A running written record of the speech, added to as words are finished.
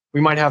We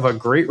might have a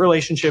great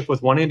relationship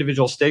with one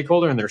individual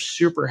stakeholder and they're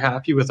super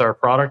happy with our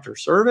product or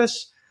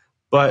service.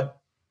 But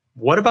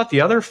what about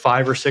the other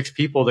 5 or 6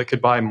 people that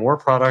could buy more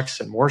products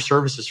and more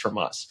services from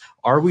us?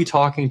 Are we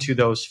talking to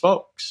those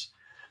folks?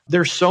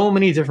 There's so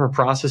many different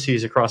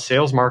processes across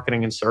sales,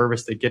 marketing, and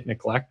service that get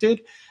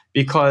neglected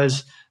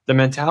because the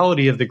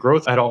mentality of the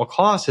growth at all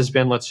costs has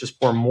been, let's just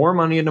pour more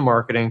money into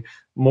marketing,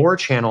 more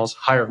channels,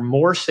 hire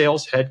more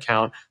sales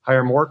headcount,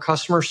 hire more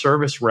customer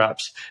service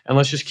reps, and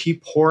let's just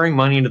keep pouring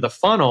money into the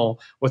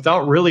funnel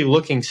without really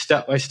looking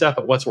step by step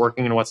at what's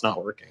working and what's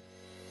not working.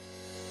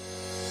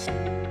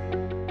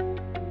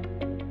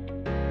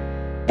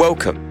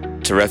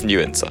 Welcome to Revenue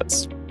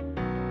Insights.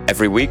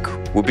 Every week,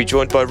 we'll be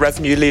joined by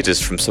revenue leaders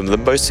from some of the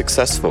most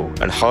successful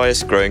and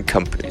highest growing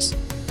companies.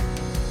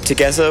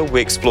 Together,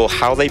 we explore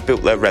how they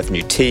built their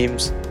revenue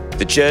teams,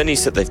 the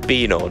journeys that they've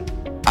been on,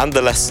 and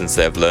the lessons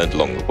they have learned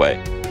along the way.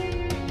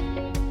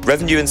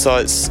 Revenue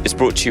Insights is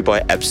brought to you by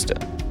Ebster.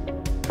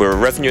 We're a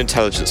revenue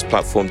intelligence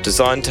platform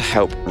designed to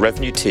help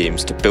revenue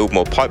teams to build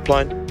more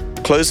pipeline,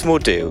 close more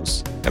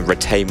deals, and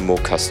retain more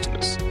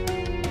customers.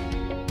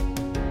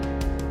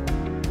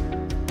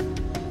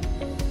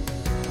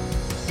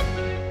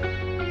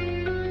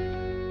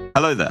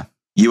 Hello there.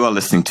 You are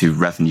listening to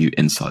Revenue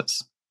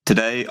Insights.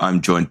 Today,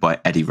 I'm joined by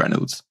Eddie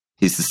Reynolds.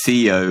 He's the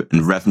CEO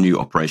and Revenue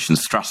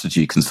Operations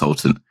Strategy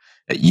Consultant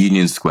at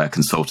Union Square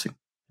Consulting.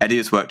 Eddie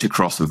has worked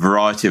across a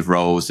variety of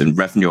roles in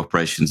revenue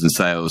operations and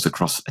sales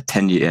across a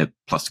 10-year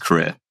plus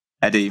career.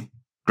 Eddie,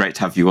 great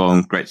to have you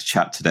on. Great to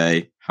chat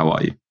today. How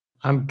are you?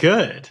 I'm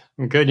good.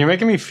 You're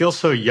making me feel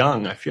so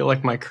young. I feel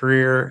like my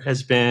career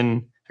has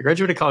been, I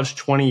graduated college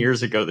 20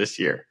 years ago this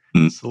year.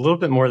 It's a little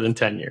bit more than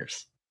 10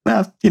 years.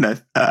 Well,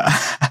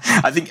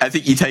 I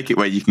think you take it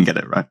where you can get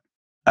it, right?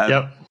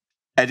 Yep.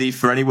 Eddie,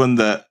 for anyone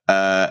that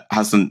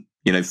hasn't,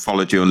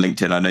 followed you on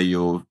LinkedIn, I know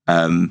you're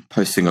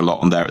posting a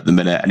lot on there at the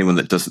minute. Anyone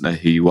that doesn't know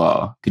who you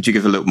are, could you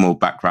give a little more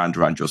background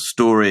around your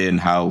story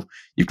and how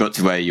you've got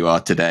to where you are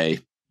today,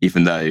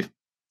 even though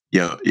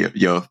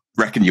you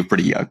reckon you're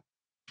pretty young?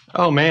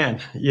 Oh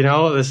man,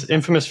 this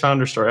infamous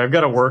founder story. I've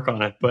got to work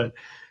on it, but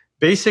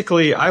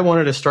basically, I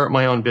wanted to start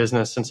my own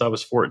business since I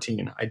was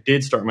 14. I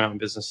did start my own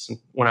business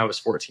when I was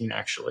 14,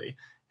 actually.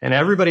 And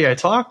everybody I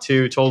talked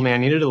to told me I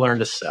needed to learn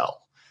to sell.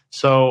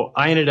 So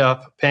I ended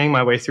up paying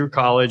my way through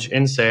college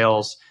in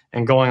sales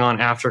and going on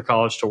after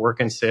college to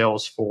work in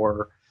sales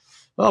for,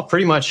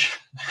 pretty much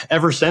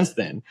ever since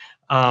then.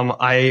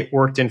 I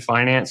worked in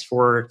finance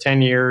for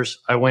 10 years.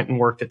 I went and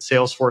worked at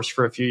Salesforce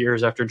for a few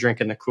years after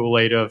drinking the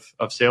Kool-Aid of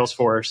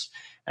Salesforce.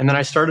 And then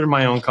I started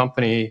my own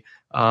company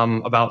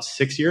about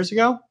 6 years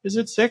ago. Is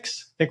it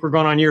 6? I think we're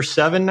going on year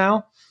 7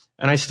 now.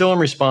 And I still am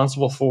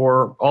responsible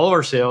for all of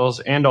our sales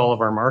and all of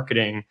our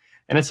marketing.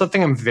 And it's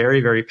something I'm very,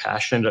 very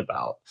passionate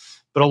about.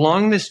 But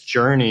along this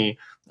journey,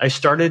 I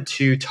started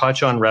to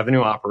touch on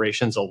revenue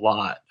operations a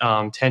lot.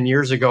 10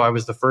 years ago, I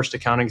was the first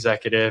account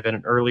executive at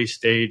an early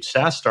stage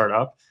SaaS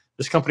startup.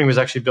 This company was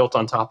actually built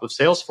on top of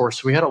Salesforce.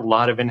 So we had a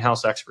lot of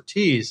in-house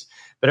expertise,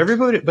 but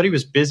everybody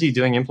was busy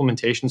doing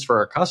implementations for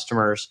our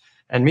customers.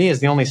 And me, as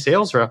the only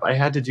sales rep, I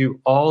had to do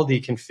all the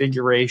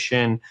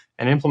configuration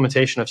and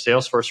implementation of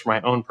Salesforce for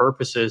my own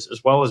purposes,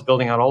 as well as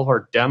building out all of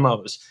our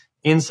demos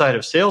inside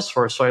of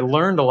Salesforce. So I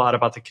learned a lot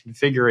about the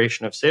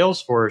configuration of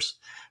Salesforce.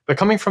 But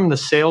coming from the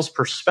sales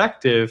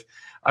perspective,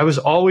 I was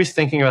always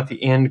thinking about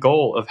the end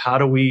goal of how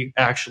do we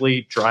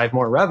actually drive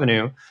more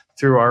revenue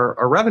through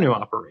our revenue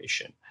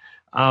operation.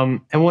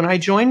 And when I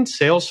joined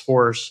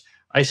Salesforce,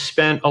 I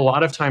spent a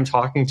lot of time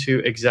talking to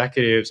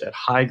executives at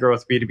high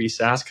growth B2B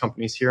SaaS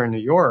companies here in New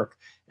York.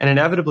 And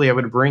inevitably, I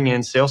would bring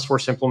in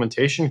Salesforce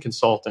implementation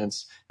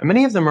consultants. And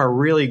many of them are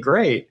really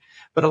great,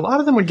 but a lot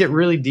of them would get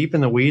really deep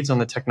in the weeds on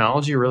the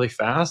technology really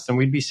fast. And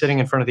we'd be sitting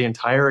in front of the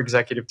entire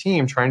executive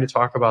team trying to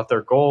talk about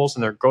their goals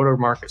and their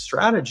go-to-market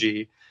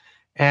strategy.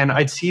 And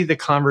I'd see the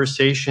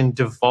conversation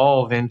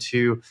devolve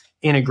into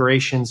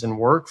integrations and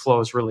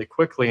workflows really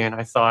quickly. And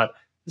I thought,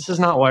 this is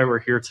not why we're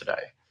here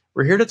today.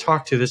 We're here to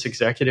talk to this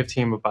executive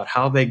team about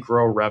how they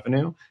grow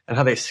revenue and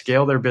how they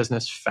scale their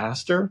business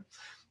faster.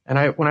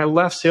 And when I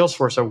left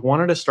Salesforce, I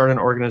wanted to start an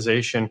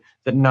organization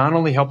that not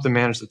only helped them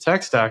manage the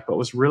tech stack, but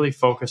was really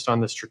focused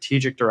on the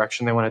strategic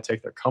direction they want to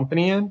take their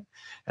company in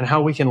and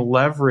how we can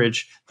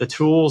leverage the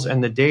tools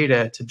and the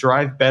data to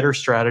drive better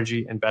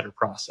strategy and better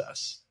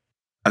process.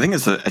 I think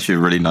it's actually a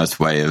really nice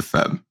way of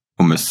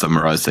almost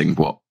summarizing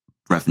what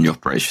revenue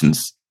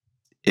operations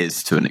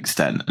is to an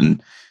extent.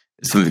 And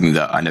it's something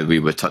that I know we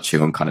were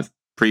touching on kind of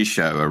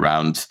pre-show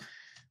around,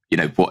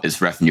 what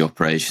is revenue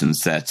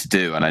operations there to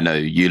do? And I know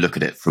you look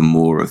at it from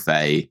more of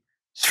a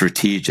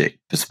strategic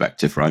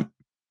perspective, right?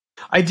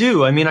 I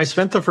do. I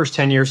spent the first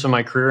 10 years of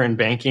my career in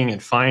banking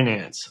and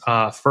finance,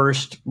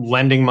 first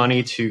lending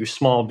money to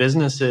small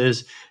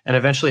businesses and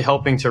eventually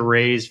helping to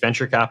raise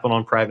venture capital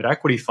and private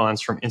equity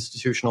funds from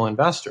institutional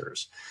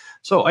investors.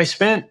 So I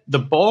spent the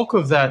bulk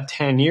of that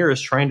 10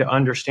 years trying to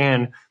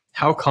understand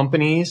how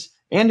companies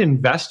and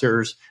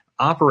investors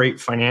operate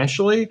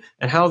financially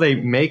and how they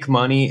make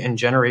money and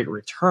generate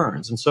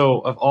returns. And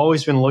so I've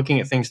always been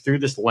looking at things through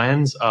this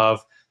lens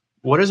of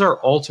what is our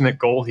ultimate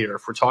goal here?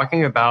 If we're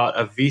talking about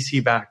a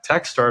VC-backed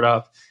tech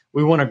startup,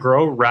 we want to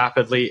grow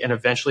rapidly and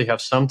eventually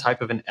have some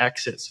type of an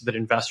exit so that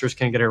investors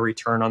can get a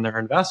return on their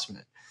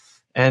investment.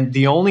 And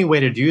the only way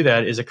to do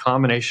that is a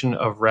combination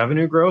of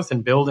revenue growth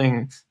and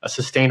building a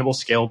sustainable,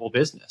 scalable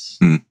business.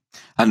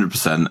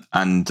 100%.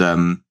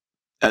 And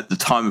at the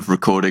time of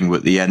recording,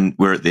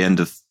 we're at the end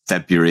of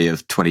February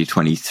of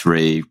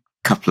 2023,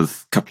 couple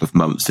of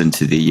months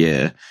into the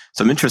year.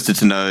 So I'm interested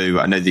to know,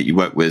 I know that you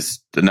work with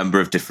a number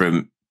of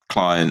different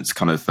clients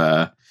kind of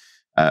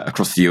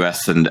across the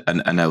US and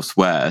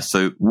elsewhere.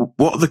 So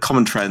what are the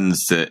common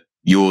trends that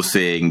you're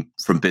seeing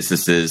from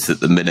businesses at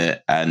the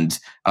minute? And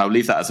I'll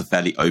leave that as a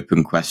fairly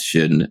open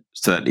question,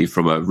 certainly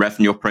from a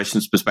revenue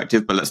operations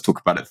perspective, but let's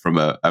talk about it from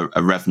a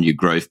revenue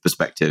growth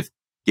perspective,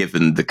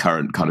 given the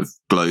current kind of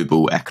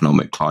global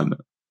economic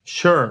climate.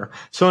 Sure.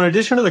 So in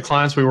addition to the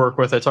clients we work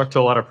with, I talk to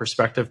a lot of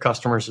prospective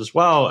customers as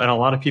well, and a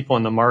lot of people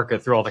in the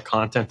market through all the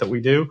content that we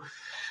do.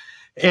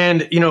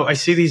 And, I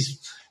see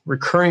these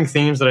recurring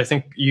themes that I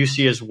think you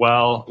see as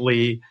well,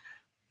 Lee.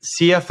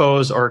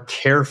 CFOs are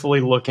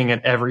carefully looking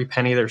at every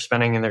penny they're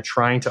spending, and they're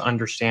trying to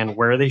understand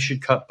where they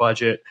should cut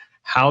budget,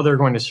 how they're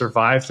going to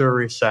survive through a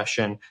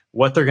recession,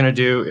 what they're going to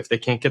do if they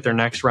can't get their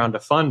next round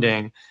of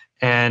funding.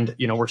 And,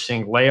 we're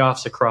seeing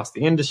layoffs across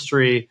the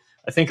industry.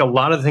 I think a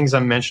lot of the things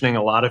I'm mentioning,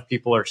 a lot of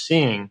people are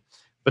seeing.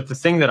 But the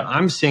thing that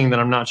I'm seeing that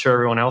I'm not sure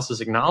everyone else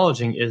is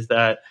acknowledging is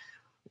that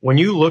when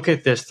you look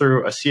at this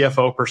through a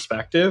CFO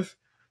perspective,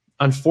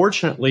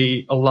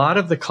 unfortunately, a lot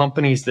of the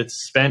companies that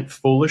spent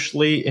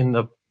foolishly in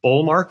the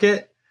bull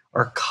market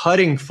are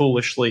cutting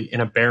foolishly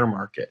in a bear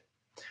market.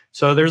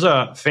 So there's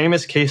a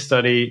famous case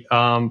study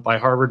by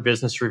Harvard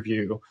Business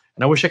Review,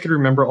 and I wish I could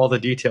remember all the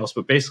details,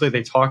 but basically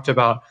they talked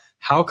about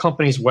how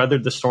companies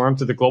weathered the storm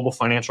through the global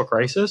financial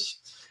crisis.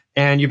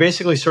 And you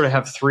basically sort of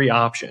have three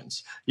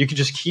options. You can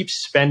just keep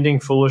spending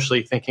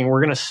foolishly, thinking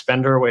we're going to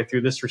spend our way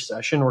through this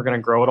recession, we're going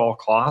to grow at all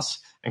costs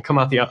and come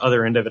out the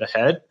other end of it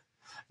ahead.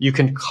 You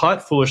can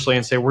cut foolishly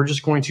and say, we're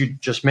just going to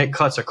just make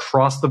cuts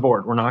across the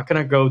board. We're not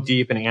going to go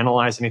deep and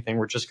analyze anything.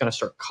 We're just going to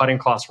start cutting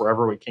costs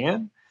wherever we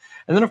can.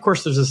 And then, of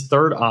course, there's this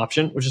third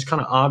option, which is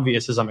kind of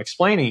obvious as I'm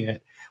explaining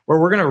it, where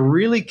we're going to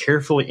really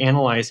carefully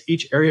analyze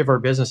each area of our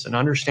business and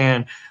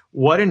understand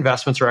what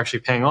investments are actually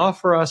paying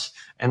off for us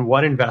and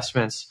what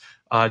investments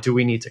do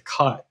we need to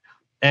cut.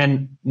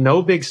 And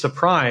no big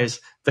surprise,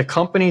 the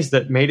companies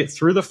that made it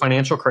through the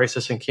financial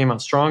crisis and came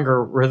out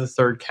stronger were the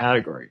third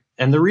category.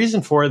 And the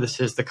reason for this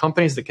is the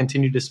companies that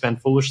continued to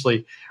spend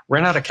foolishly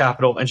ran out of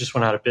capital and just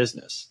went out of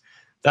business.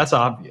 That's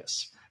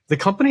obvious. The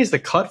companies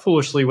that cut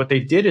foolishly, what they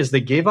did is they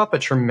gave up a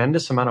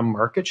tremendous amount of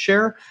market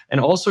share and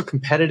also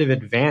competitive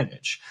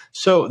advantage.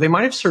 So they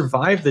might have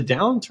survived the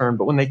downturn,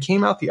 but when they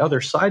came out the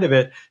other side of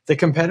it, the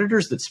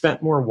competitors that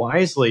spent more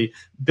wisely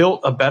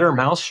built a better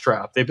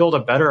mousetrap. They built a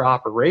better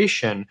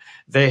operation.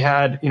 They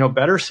had,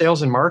 better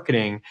sales and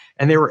marketing,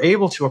 and they were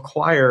able to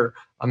acquire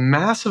a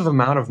massive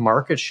amount of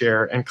market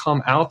share and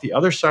come out the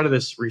other side of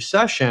this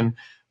recession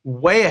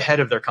way ahead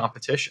of their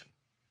competition.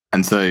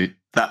 And so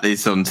that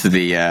leads on to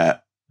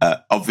the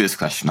obvious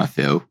question, I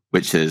feel,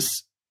 which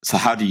is, so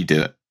how do you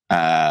do it?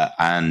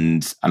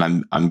 And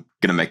I'm going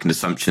to make an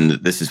assumption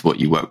that this is what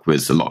you work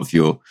with a lot of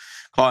your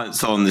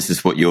clients on. This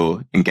is what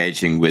you're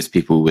engaging with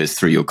people with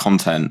through your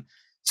content.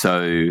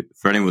 So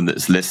for anyone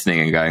that's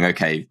listening and going,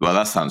 okay, well,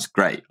 that sounds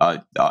great.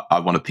 I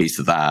want a piece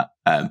of that,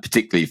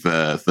 particularly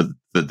for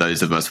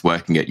those of us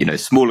working at,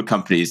 smaller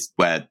companies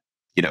where,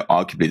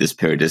 arguably this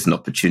period is an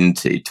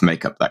opportunity to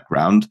make up that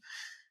ground.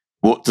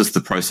 What does the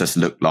process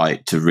look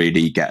like to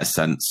really get a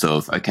sense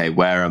of, okay,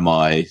 where am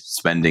I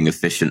spending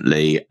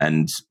efficiently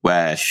and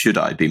where should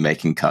I be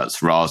making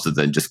cuts rather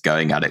than just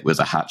going at it with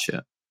a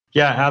hatchet?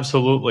 Yeah,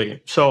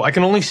 absolutely. So I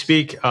can only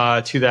speak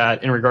to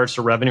that in regards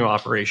to revenue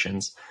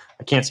operations.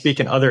 I can't speak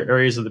in other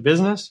areas of the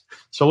business.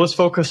 So let's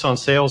focus on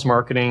sales,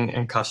 marketing,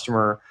 and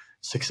customer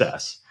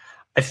success.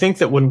 I think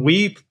that when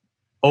we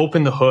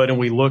open the hood and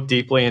we look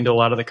deeply into a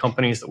lot of the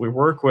companies that we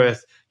work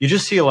with, you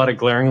just see a lot of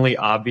glaringly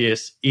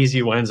obvious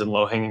easy wins and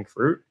low-hanging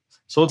fruit.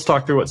 So let's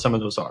talk through what some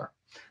of those are.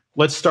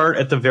 Let's start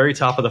at the very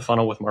top of the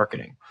funnel with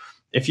marketing.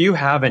 If you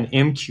have an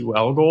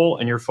MQL goal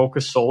and you're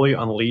focused solely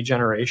on lead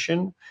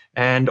generation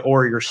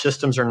or your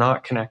systems are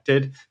not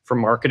connected from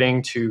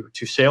marketing to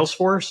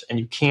Salesforce and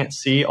you can't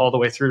see all the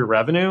way through to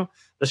revenue,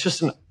 that's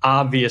just an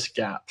obvious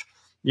gap.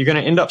 You're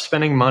going to end up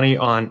spending money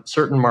on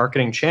certain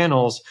marketing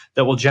channels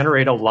that will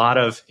generate a lot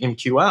of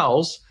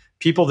MQLs,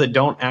 people that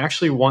don't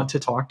actually want to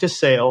talk to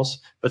sales,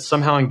 but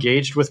somehow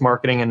engaged with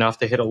marketing enough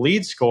to hit a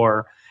lead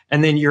score.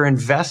 And then you're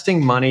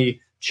investing money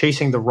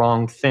chasing the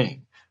wrong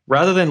thing.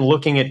 Rather than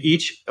looking at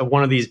each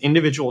one of these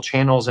individual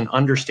channels and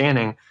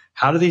understanding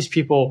how do these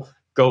people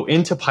go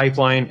into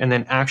pipeline and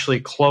then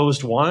actually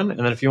closed one. And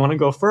then if you want to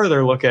go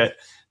further, look at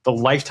the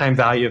lifetime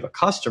value of a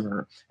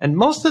customer. And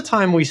most of the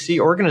time we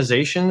see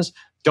organizations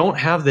don't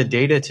have the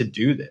data to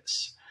do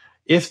this.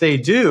 If they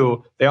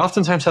do, they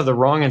oftentimes have the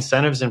wrong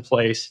incentives in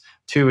place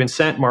to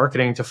incent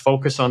marketing to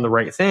focus on the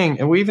right thing.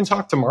 And we even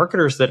talk to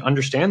marketers that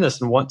understand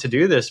this and want to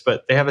do this,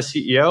 but they have a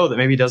CEO that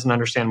maybe doesn't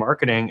understand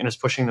marketing and is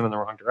pushing them in the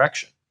wrong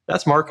direction.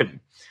 That's marketing.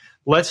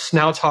 Let's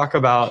now talk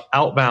about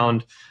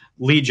outbound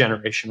lead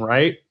generation,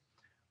 right?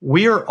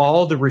 We are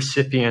all the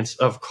recipients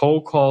of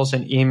cold calls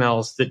and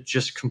emails that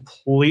just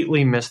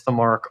completely miss the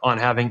mark on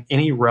having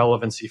any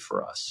relevancy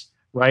for us,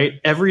 right?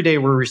 Every day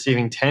we're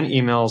receiving 10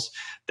 emails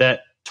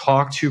that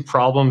talk to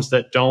problems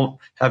that don't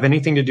have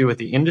anything to do with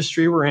the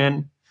industry we're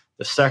in,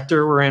 the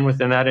sector we're in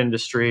within that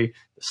industry,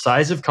 the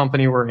size of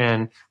company we're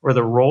in, or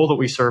the role that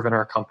we serve in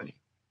our company.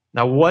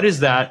 Now, what does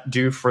that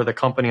do for the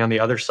company on the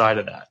other side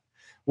of that?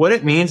 What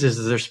it means is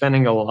that they're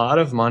spending a lot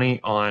of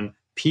money on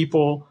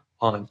people,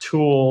 on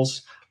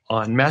tools,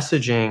 on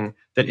messaging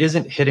that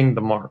isn't hitting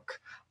the mark.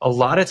 A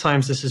lot of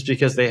times this is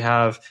because they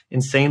have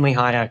insanely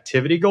high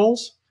activity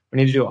goals. We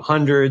need to do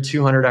 100,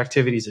 200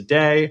 activities a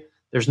day.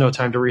 There's no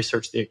time to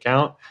research the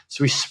account.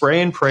 So we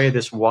spray and pray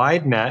this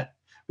wide net.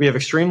 We have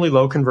extremely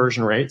low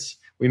conversion rates.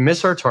 We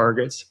miss our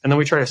targets. And then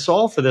we try to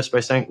solve for this by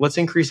saying, let's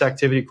increase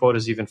activity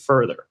quotas even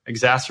further,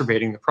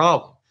 exacerbating the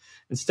problem.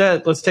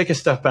 Instead, let's take a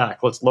step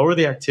back. Let's lower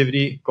the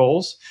activity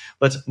goals.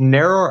 Let's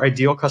narrow our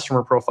ideal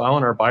customer profile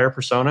and our buyer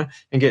persona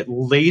and get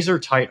laser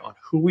tight on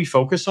who we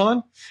focus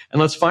on. And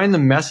let's find the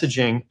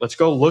messaging. Let's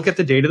go look at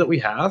the data that we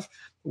have,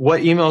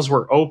 what emails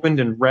were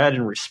opened and read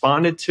and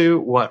responded to,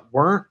 what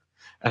weren't,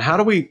 and how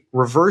do we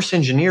reverse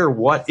engineer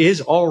what is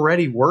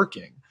already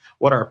working,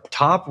 what our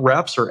top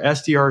reps or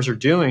SDRs are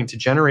doing to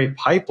generate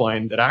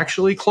pipeline that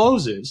actually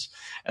closes.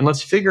 And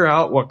let's figure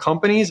out what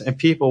companies and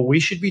people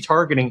we should be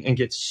targeting and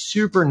get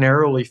super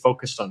narrowly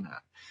focused on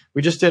that.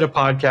 We just did a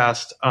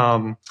podcast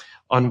on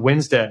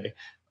Wednesday,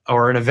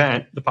 or an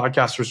event. The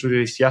podcast was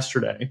released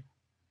yesterday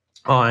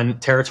on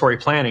territory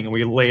planning, and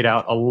we laid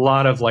out a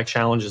lot of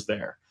challenges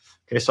there.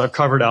 Okay, so I've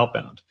covered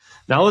outbound.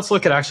 Now let's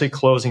look at actually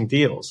closing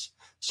deals.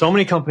 So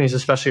many companies,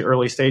 especially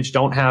early stage,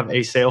 don't have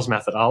a sales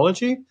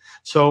methodology.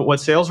 So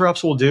what sales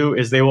reps will do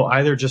is they will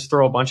either just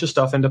throw a bunch of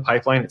stuff into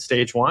pipeline at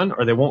stage one,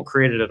 or they won't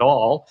create it at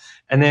all.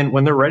 And then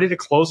when they're ready to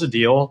close a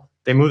deal,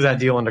 they move that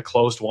deal into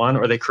closed one,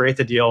 or they create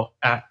the deal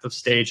at the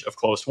stage of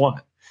closed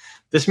one.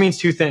 This means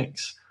two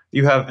things.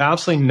 You have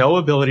absolutely no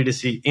ability to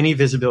see any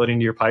visibility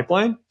into your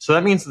pipeline. So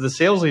that means that the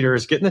sales leader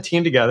is getting the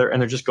team together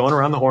and they're just going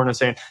around the horn and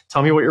saying,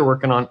 tell me what you're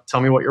working on, tell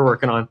me what you're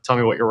working on, tell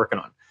me what you're working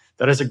on.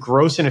 That is a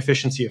gross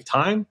inefficiency of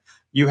time.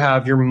 You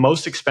have your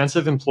most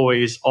expensive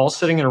employees all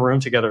sitting in a room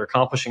together,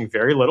 accomplishing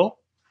very little.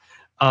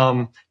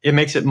 It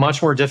makes it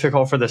much more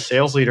difficult for the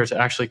sales leader to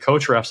actually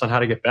coach reps on how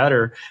to get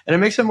better. And it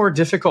makes it more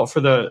difficult for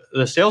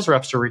the sales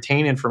reps to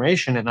retain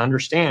information and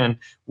understand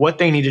what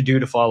they need to do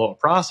to follow a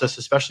process,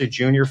 especially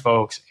junior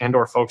folks and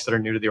or folks that are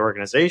new to the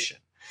organization.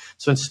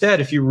 So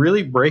instead, if you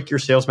really break your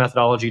sales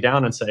methodology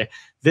down and say,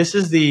 this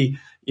is the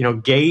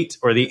gate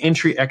or the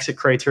entry exit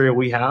criteria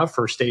we have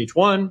for stage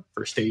one,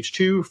 for stage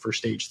two, for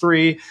stage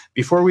three.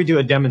 Before we do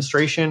a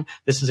demonstration,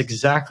 this is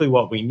exactly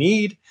what we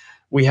need.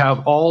 We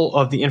have all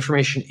of the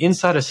information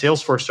inside of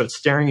Salesforce, so it's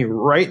staring you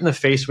right in the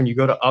face when you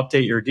go to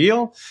update your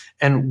deal.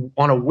 And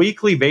on a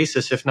weekly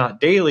basis, if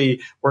not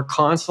daily, we're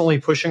constantly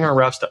pushing our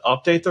reps to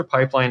update their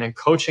pipeline and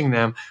coaching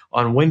them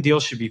on when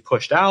deals should be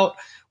pushed out,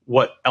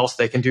 what else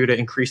they can do to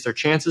increase their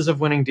chances of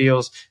winning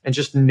deals, and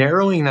just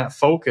narrowing that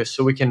focus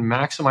so we can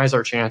maximize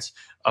our chance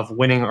of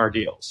winning our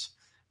deals.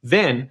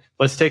 Then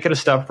let's take it a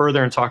step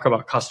further and talk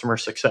about customer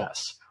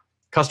success.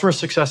 Customer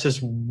success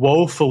is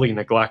woefully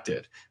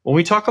neglected. When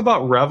we talk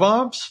about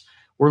RevOps,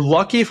 we're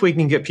lucky if we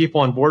can get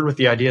people on board with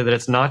the idea that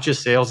it's not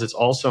just sales, it's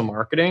also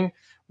marketing.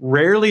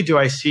 Rarely do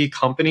I see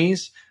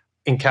companies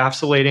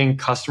encapsulating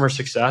customer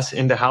success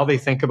into how they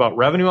think about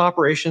revenue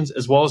operations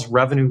as well as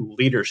revenue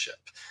leadership.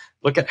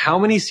 Look at how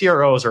many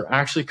CROs are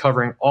actually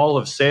covering all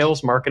of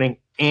sales, marketing,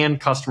 and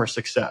customer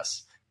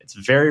success. It's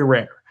very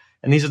rare.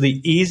 And these are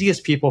the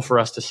easiest people for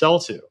us to sell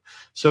to.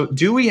 So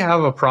do we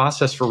have a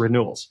process for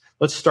renewals?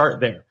 Let's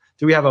start there.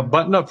 Do we have a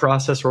button-up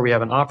process where we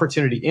have an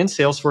opportunity in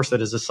Salesforce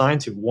that is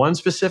assigned to one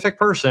specific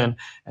person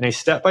and a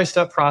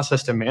step-by-step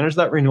process to manage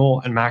that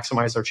renewal and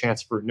maximize our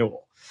chance for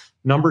renewal?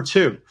 Number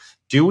two,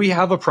 do we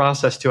have a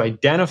process to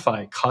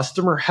identify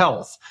customer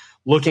health,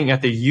 looking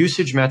at the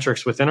usage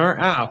metrics within our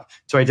app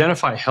to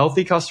identify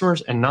healthy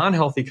customers and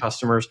non-healthy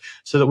customers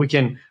so that we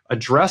can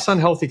address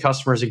unhealthy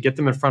customers and get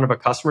them in front of a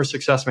customer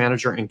success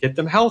manager and get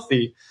them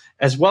healthy,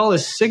 as well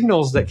as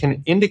signals that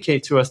can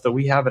indicate to us that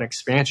we have an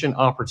expansion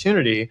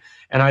opportunity,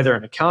 and either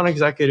an account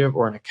executive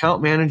or an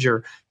account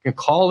manager can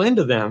call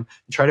into them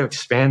and try to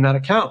expand that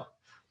account.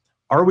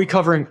 Are we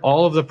covering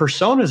all of the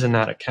personas in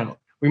that account?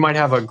 We might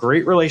have a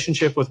great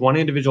relationship with one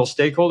individual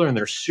stakeholder and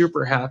they're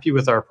super happy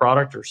with our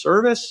product or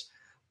service.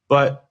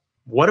 But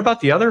what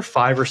about the other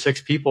 5 or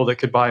 6 people that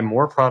could buy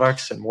more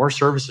products and more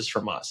services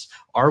from us?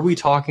 Are we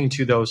talking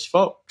to those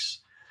folks?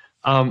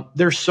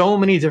 There's so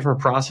many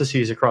different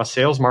processes across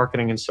sales,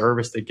 marketing, and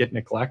service that get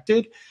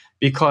neglected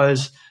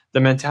because the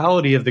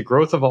mentality of the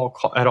growth of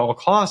at all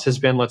costs has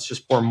been, let's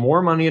just pour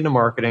more money into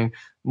marketing,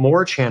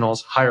 more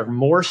channels, hire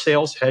more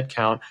sales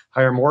headcount,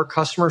 hire more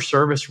customer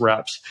service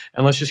reps,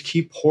 and let's just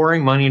keep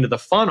pouring money into the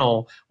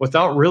funnel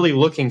without really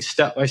looking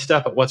step by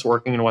step at what's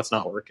working and what's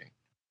not working.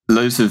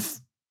 Loads of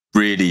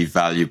really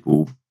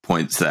valuable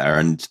points there.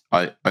 And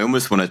I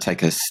almost want to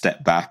take a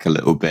step back a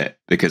little bit,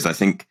 because I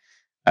think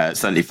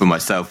certainly for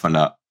myself, and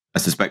I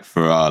suspect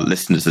for our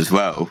listeners as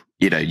well,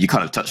 you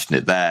kind of touched on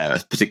it there,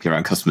 particularly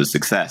around customer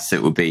success.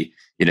 It will be,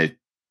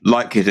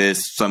 like it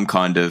is some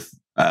kind of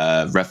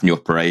revenue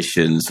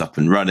operations up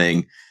and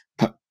running,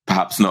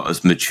 perhaps not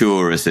as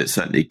mature as it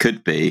certainly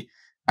could be.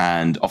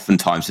 And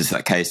oftentimes it's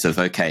that case of,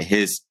 okay,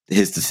 here's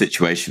the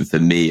situation for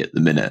me at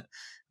the minute.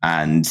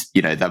 And,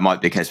 that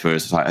might be a case where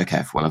it's like,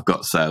 okay, well, I've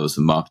got sales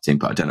and marketing,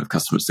 but I don't have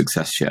customer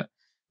success yet.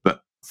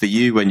 But for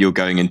you, when you're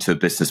going into a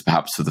business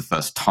perhaps for the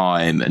first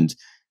time,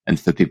 and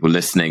for people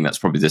listening, that's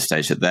probably the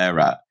stage that they're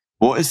at,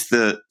 what is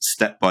the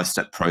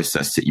step-by-step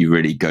process that you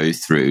really go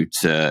through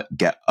to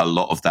get a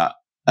lot of that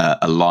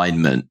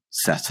alignment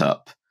set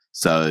up?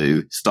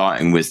 So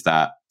starting with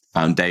that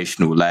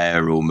foundational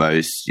layer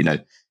almost,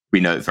 we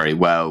know it very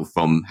well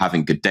from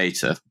having good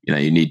data.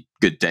 You need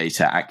good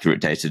data, accurate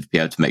data to be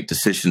able to make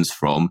decisions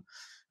from.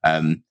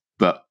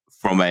 But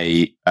from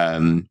a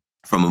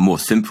more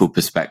simple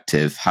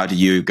perspective, how do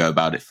you go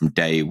about it from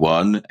day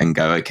one and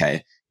go,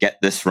 okay, get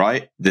this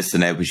right, this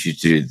enables you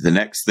to do the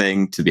next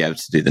thing, to be able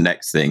to do the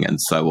next thing, and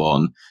so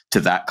on, to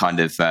that kind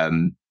of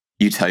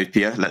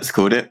utopia, let's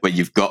call it, where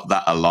you've got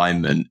that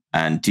alignment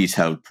and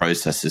detailed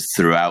processes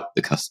throughout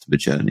the customer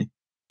journey?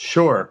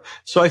 Sure.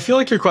 So I feel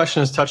like your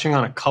question is touching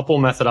on a couple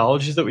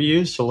methodologies that we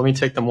use. So let me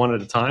take them one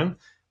at a time.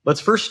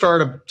 Let's first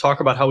talk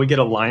about how we get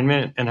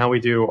alignment and how we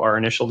do our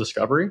initial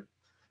discovery,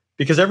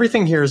 because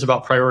everything here is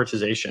about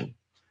prioritization.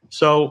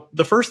 So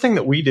the first thing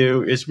that we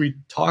do is we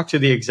talk to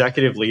the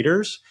executive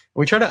leaders, and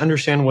we try to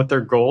understand what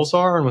their goals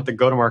are and what the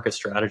go-to-market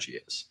strategy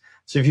is.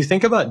 So if you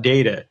think about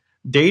data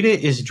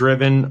is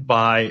driven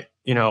by,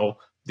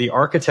 the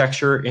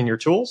architecture in your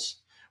tools,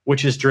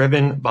 which is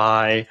driven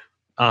by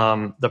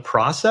the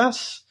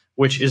process,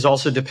 which is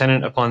also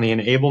dependent upon the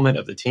enablement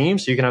of the team.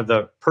 So you can have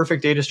the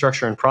perfect data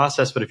structure and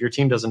process, but if your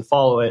team doesn't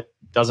follow it,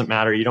 doesn't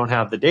matter. You don't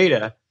have the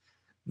data.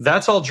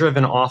 That's all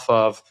driven off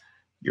of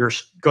your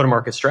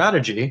go-to-market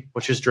strategy,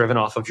 which is driven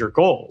off of your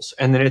goals.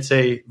 And then it's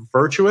a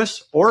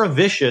virtuous or a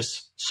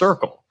vicious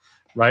circle,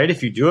 right?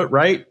 If you do it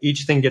right,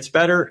 each thing gets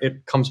better.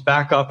 It comes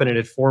back up and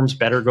it forms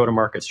better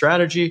go-to-market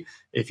strategy.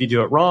 If you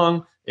do it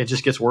wrong, it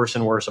just gets worse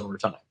and worse over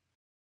time.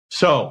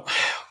 So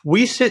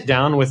we sit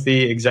down with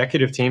the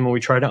executive team and we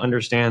try to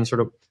understand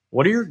sort of,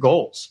 what are your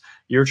goals?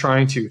 You're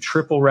trying to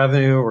triple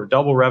revenue or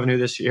double revenue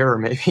this year, or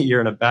maybe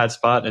you're in a bad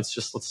spot and it's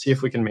just, let's see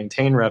if we can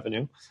maintain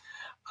revenue.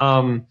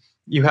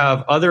 You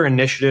have other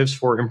initiatives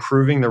for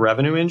improving the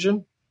revenue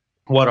engine.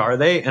 What are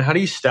they? And how do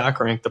you stack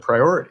rank the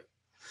priority?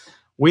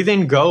 We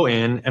then go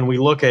in and we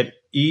look at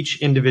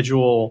each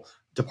individual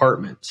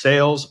department,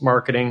 sales,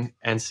 marketing,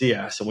 and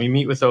CS. And we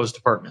meet with those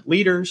department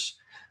leaders.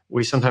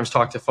 We sometimes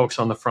talk to folks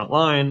on the front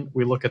line.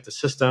 We look at the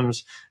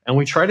systems and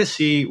we try to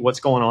see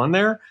what's going on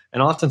there.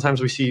 And oftentimes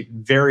we see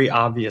very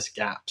obvious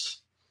gaps.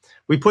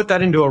 We put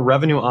that into a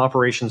revenue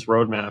operations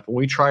roadmap, and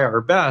we try our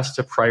best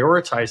to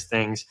prioritize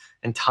things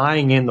and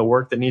tying in the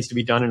work that needs to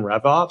be done in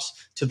RevOps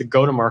to the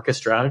go-to-market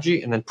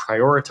strategy, and then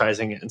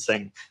prioritizing it and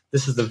saying,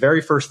 this is the very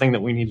first thing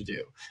that we need to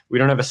do. We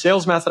don't have a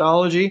sales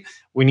methodology.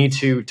 We need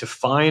to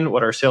define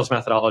what our sales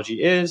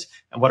methodology is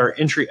and what our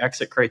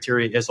entry-exit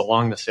criteria is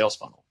along the sales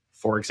funnel,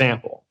 for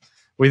example.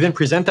 We then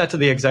present that to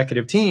the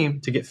executive team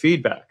to get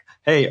feedback.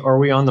 Hey, are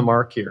we on the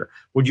mark here?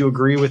 Would you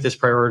agree with this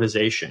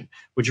prioritization?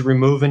 Would you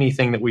remove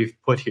anything that we've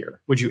put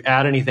here? Would you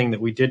add anything that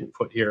we didn't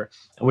put here?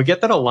 And we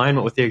get that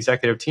alignment with the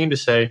executive team to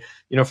say,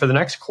 for the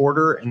next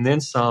quarter and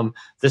then some,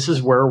 this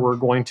is where we're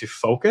going to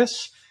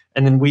focus.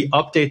 And then we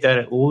update that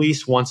at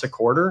least once a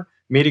quarter,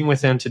 meeting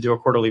with them to do a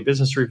quarterly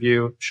business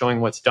review,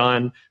 showing what's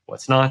done,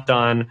 what's not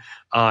done,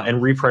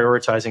 and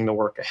reprioritizing the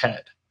work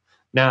ahead.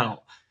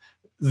 Now,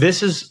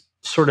 this is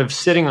sort of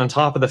sitting on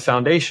top of the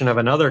foundation of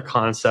another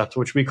concept,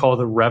 which we call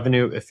the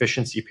revenue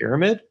efficiency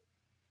pyramid.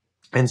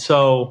 And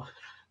so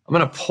I'm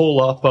going to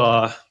pull up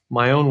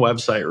my own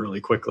website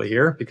really quickly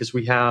here, because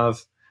we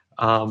have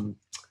an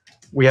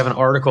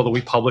article that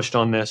we published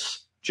on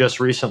this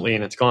just recently,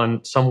 and it's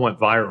gone somewhat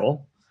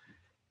viral.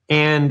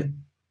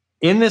 And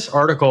in this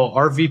article,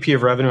 our VP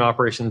of Revenue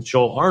Operations,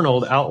 Joel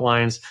Arnold,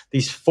 outlines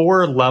these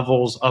 4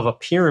 levels of a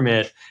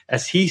pyramid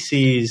as he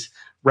sees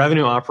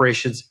revenue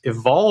operations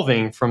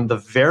evolving from the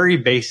very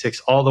basics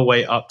all the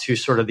way up to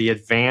sort of the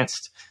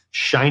advanced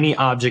shiny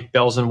object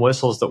bells and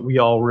whistles that we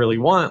all really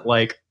want,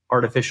 like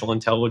artificial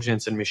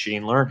intelligence and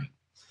machine learning.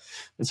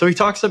 And so he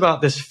talks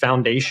about this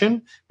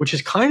foundation, which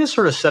is kind of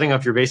sort of setting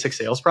up your basic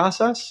sales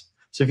process.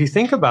 So if you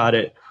think about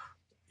it,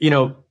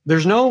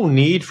 there's no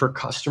need for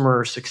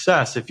customer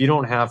success if you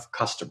don't have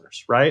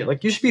customers, right?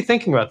 Like, you should be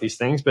thinking about these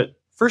things, but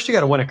first you got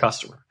to win a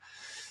customer.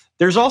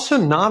 There's also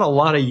not a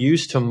lot of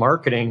use to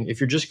marketing if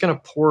you're just going to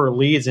pour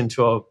leads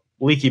into a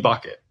leaky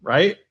bucket,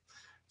 right?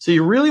 So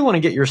you really want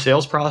to get your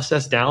sales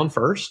process down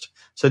first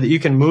so that you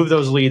can move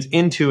those leads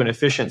into an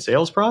efficient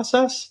sales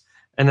process.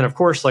 And then, of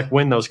course, like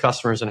win those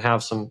customers and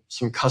have some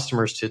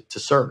customers to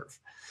serve.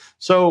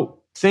 So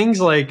things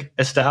like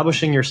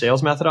establishing your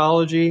sales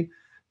methodology,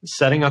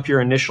 setting up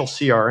your initial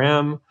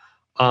CRM,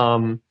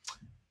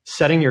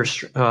 setting your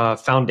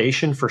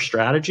foundation for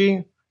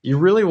strategy. You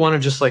really want to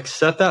just like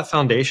set that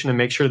foundation and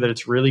make sure that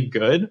it's really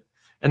good.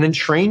 And then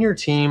train your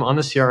team on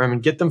the CRM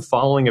and get them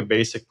following a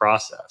basic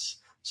process.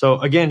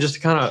 So again, just to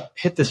kind of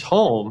hit this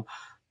home,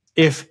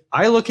 if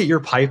I look at your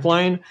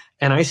pipeline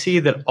and I see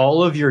that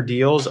all of your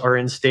deals are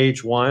in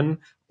stage 1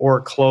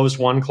 or close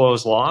won,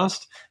 close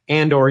lost,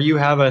 and or you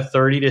have a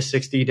 30 to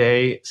 60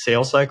 day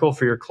sales cycle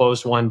for your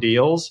closed won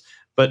deals,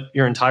 but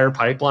your entire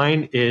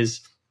pipeline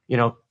is,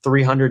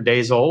 300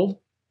 days old,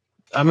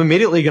 I'm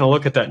immediately going to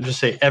look at that and just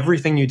say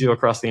everything you do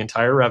across the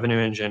entire revenue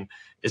engine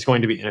is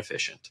going to be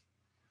inefficient.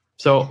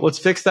 So let's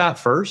fix that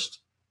first.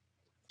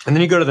 And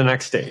then you go to the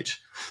next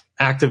stage,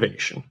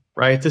 activation,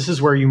 right? This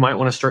is where you might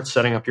want to start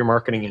setting up your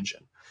marketing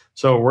engine.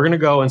 So we're going to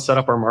go and set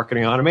up our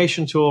marketing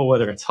automation tool,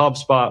 whether it's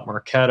HubSpot,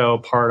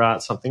 Marketo,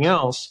 Pardot, something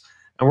else.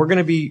 And we're going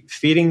to be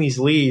feeding these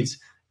leads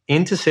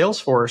into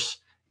Salesforce,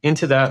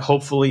 into that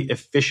hopefully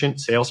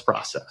efficient sales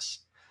process.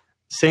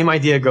 Same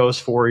idea goes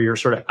for your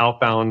sort of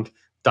outbound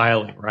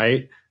dialing,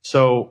 right?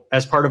 So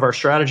as part of our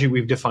strategy,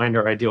 we've defined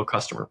our ideal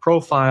customer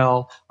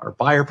profile, our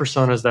buyer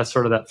personas, that's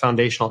sort of that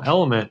foundational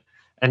element.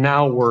 And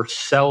now we're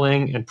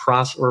selling and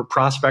we're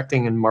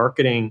prospecting and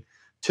marketing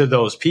to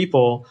those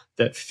people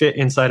that fit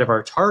inside of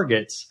our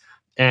targets.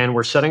 And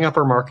we're setting up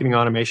our marketing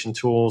automation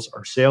tools,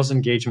 our sales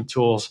engagement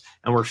tools,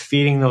 and we're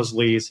feeding those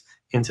leads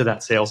into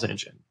that sales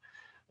engine.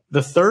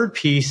 The third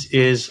piece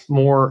is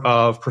more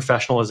of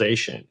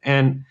professionalization.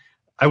 And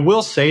I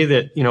will say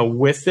that,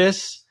 with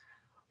this,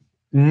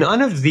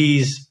 none of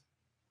these,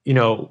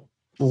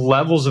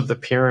 levels of the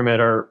pyramid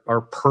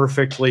are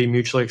perfectly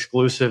mutually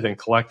exclusive and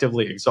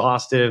collectively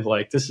exhaustive.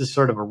 Like, this is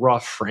sort of a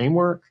rough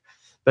framework.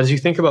 But as you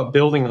think about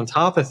building on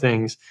top of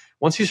things,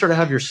 once you sort of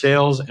have your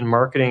sales and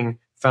marketing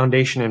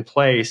foundation in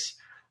place,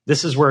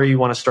 this is where you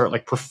want to start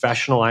like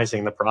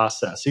professionalizing the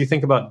process. So you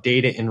think about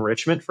data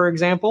enrichment, for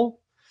example.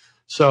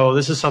 So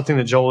this is something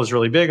that Joel is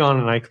really big on,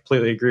 and I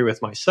completely agree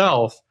with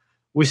myself.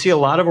 We see a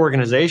lot of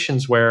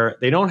organizations where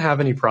they don't have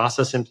any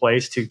process in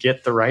place to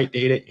get the right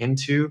data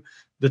into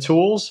the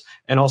tools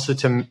and also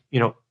to,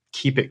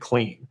 keep it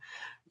clean.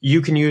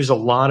 You can use a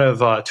lot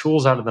of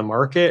tools out of the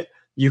market.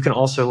 You can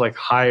also like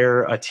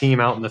hire a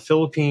team out in the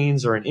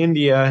Philippines or in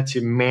India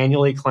to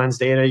manually cleanse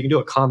data. You can do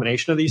a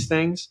combination of these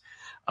things.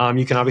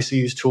 You can obviously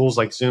use tools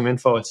like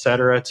ZoomInfo, et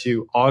cetera,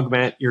 to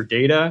augment your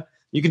data.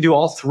 You can do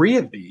all three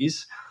of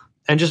these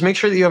and just make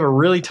sure that you have a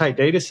really tight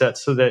data set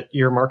so that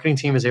your marketing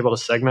team is able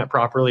to segment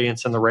properly and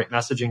send the right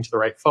messaging to the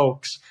right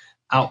folks.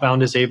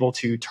 Outbound is able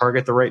to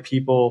target the right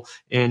people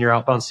in your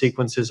outbound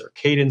sequences or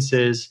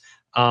cadences.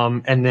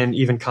 And then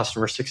even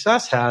customer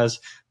success has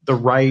the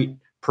right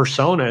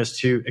personas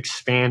to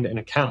expand an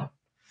account.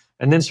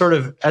 And then sort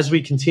of as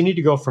we continue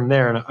to go from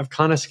there, and I've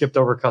kind of skipped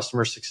over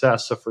customer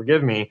success, so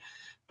forgive me,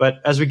 but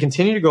as we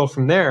continue to go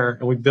from there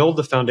and we build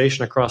the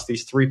foundation across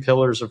these 3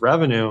 pillars of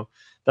revenue,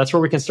 that's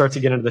where we can start to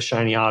get into the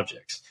shiny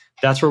objects.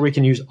 That's where we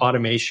can use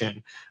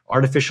automation,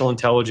 artificial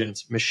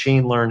intelligence,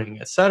 machine learning,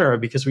 et cetera,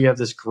 because we have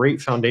this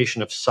great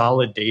foundation of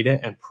solid data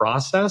and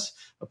process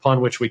upon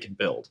which we can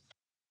build.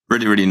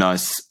 Really, really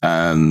nice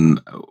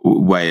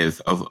way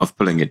of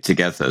pulling it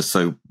together.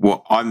 So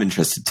what I'm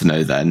interested to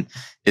know then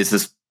is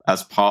this,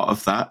 as part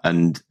of that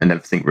and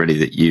everything really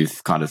that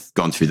you've kind of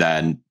gone through there.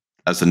 And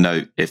as a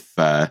note, if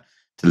to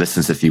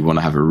listeners, if you want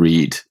to have a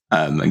read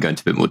and go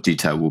into a bit more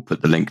detail, we'll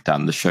put the link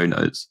down in the show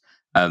notes.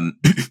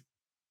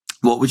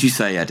 What would you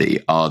say, Eddie,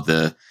 are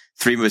the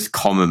 3 most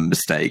common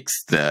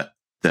mistakes that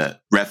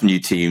revenue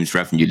teams,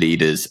 revenue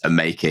leaders are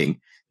making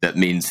that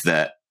means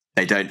that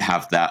they don't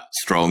have that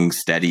strong,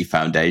 steady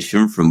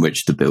foundation from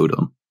which to build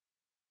on?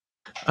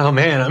 Oh,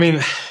 man. I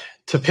mean,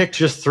 to pick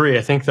just 3,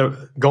 I think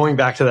that going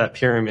back to that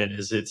pyramid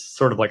it's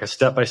sort of like a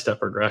step-by-step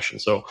progression.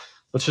 So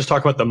let's just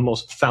talk about the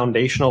most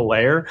foundational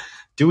layer.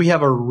 Do we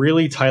have a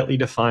really tightly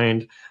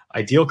defined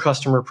ideal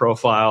customer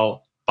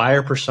profile,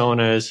 buyer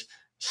personas,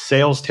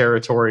 sales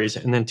territories,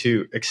 and then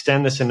to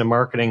extend this into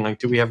marketing, like,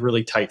 do we have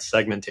really tight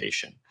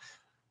segmentation?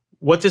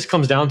 What this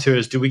comes down to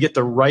is, do we get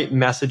the right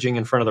messaging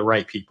in front of the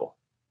right people?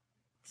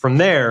 From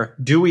there,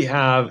 do we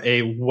have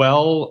a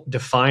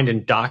well-defined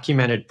and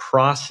documented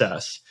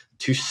process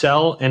to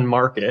sell and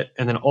market,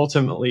 and then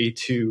ultimately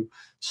to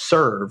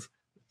serve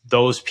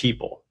those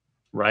people,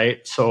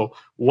 right? So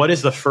what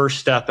is the first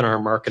step in our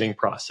marketing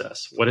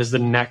process? What is the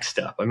next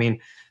step? I mean,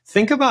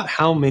 think about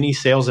how many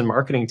sales and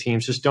marketing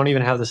teams just don't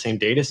even have the same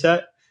data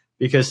set,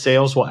 because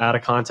sales will add a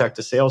contact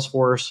to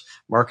Salesforce,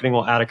 marketing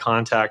will add a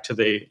contact to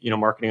the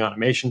marketing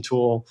automation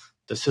tool.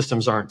 The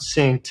systems aren't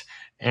synced,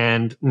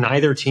 and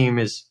neither team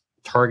is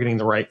targeting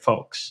the right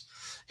folks.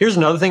 Here's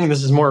another thing, and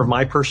this is more of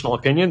my personal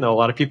opinion, though a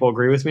lot of people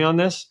agree with me on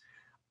this.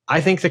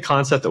 I think the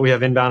concept that we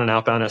have inbound and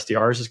outbound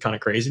SDRs is kind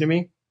of crazy to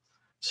me.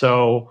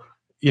 So,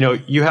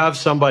 you have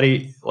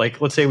somebody like,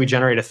 let's say we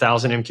generate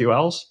 1,000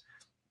 MQLs.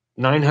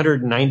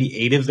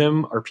 998 of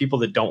them are people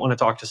that don't want to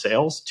talk to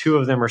sales. 2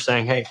 of them are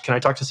saying, hey, can I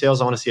talk to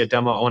sales? I want to see a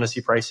demo. I want to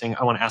see pricing.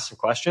 I want to ask some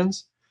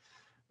questions.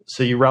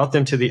 So you route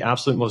them to the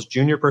absolute most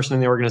junior person in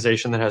the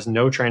organization that has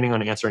no training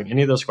on answering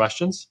any of those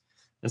questions,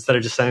 instead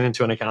of just sending them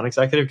to an account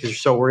executive because you're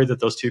so worried that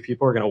those 2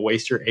 people are going to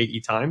waste your AE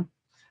time.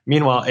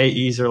 Meanwhile,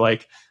 AEs are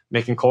like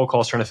making cold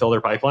calls trying to fill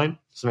their pipeline.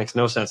 This makes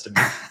no sense to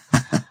me.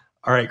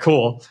 All right,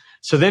 cool.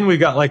 So then we've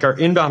got like our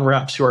inbound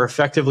reps who are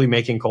effectively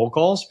making cold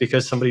calls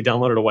because somebody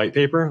downloaded a white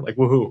paper. Like,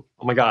 woohoo,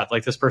 oh my God,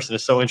 like this person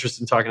is so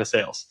interested in talking to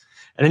sales.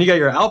 And then you got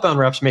your outbound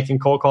reps making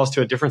cold calls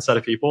to a different set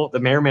of people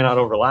that may or may not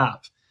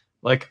overlap.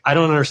 Like, I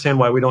don't understand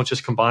why we don't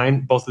just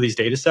combine both of these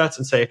data sets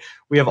and say,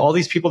 we have all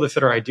these people that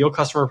fit our ideal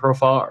customer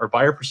profile, our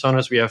buyer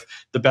personas. We have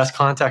the best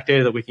contact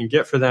data that we can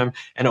get for them.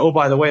 And oh,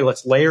 by the way,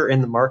 let's layer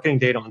in the marketing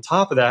data on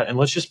top of that. And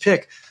let's just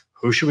pick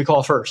who should we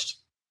call first.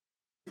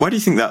 Why do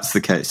you think that's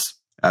the case?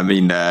 I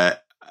mean,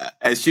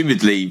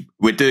 assumedly,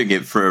 we're doing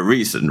it for a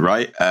reason,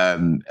 right?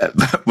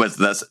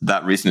 Whether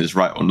that reason is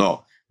right or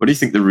not. What do you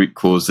think the root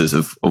causes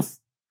of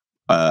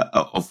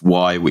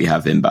why we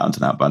have inbound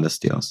and outbound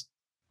SDRs?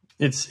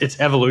 It's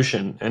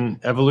evolution, and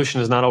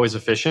evolution is not always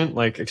efficient.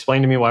 Like,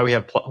 explain to me why we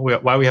have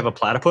a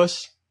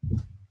platypus.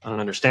 I don't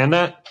understand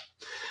that.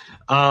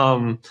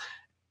 And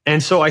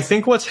so I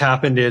think what's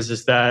happened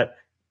is that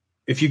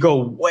if you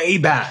go way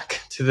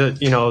back to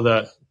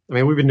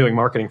we've been doing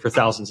marketing for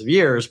thousands of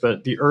years,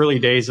 but the early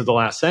days of the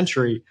last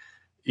century,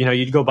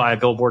 you'd go buy a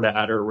billboard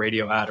ad or a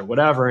radio ad or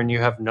whatever, and you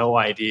have no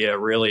idea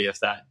really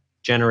if that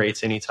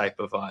generates any type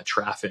of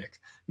traffic.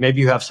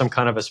 Maybe you have some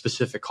kind of a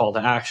specific call to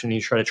action.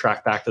 You try to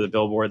track back to the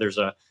billboard. There's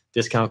a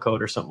discount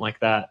code or something like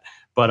that,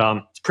 but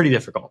it's pretty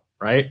difficult,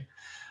 right?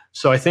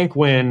 So I think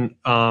when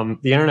the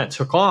internet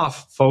took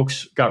off,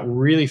 folks got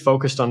really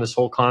focused on this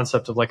whole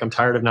concept of like, I'm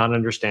tired of not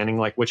understanding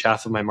like which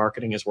half of my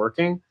marketing is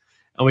working.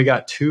 And we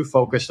got too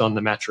focused on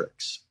the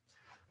metrics.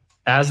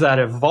 As that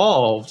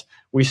evolved,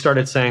 we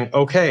started saying,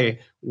 okay,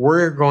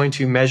 we're going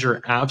to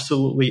measure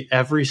absolutely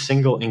every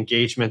single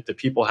engagement that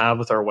people have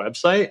with our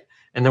website.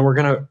 And then we're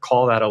going to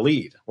call that a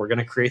lead. We're going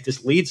to create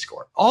this lead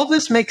score. All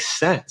this makes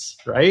sense,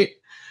 right?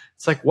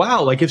 It's like,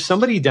 wow, like if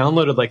somebody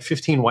downloaded like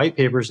 15 white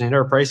papers and hit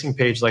our pricing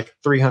page like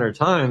 300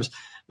 times,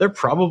 they're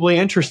probably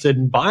interested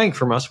in buying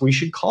from us. We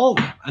should call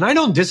them. And I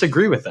don't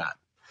disagree with that.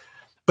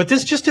 But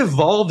this just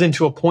evolved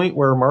into a point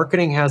where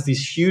marketing has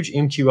these huge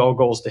MQL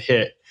goals to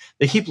hit.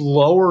 They keep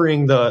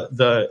lowering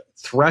the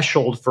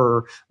threshold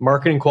for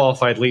marketing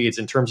qualified leads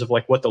in terms of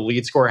like what the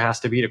lead score has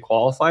to be to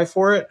qualify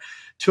for it,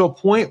 to a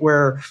point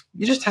where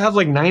you just have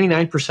like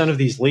 99% of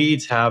these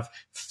leads have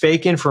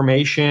fake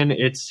information.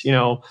 It's,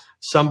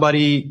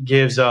 somebody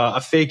gives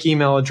a fake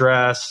email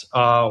address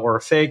or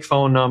a fake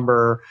phone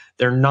number.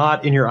 They're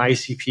not in your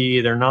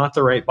ICP. They're not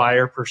the right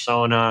buyer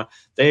persona.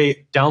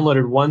 They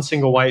downloaded one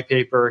single white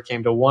paper,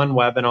 came to one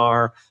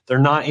webinar. They're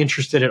not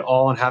interested at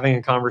all in having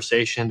a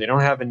conversation. They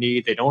don't have a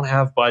need. They don't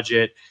have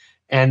budget.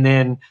 And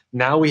then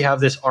now we have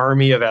this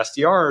army of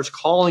SDRs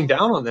calling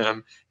down on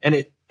them.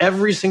 And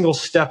every single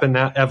step in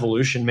that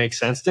evolution makes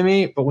sense to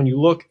me. But when you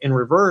look in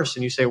reverse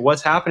and you say,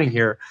 what's happening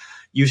here?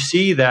 You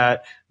see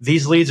that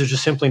these leads are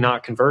just simply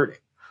not converting.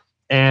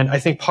 And I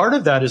think part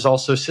of that is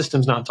also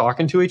systems not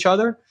talking to each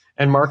other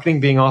and marketing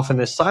being off in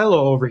this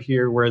silo over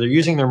here where they're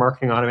using their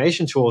marketing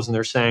automation tools and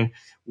they're saying,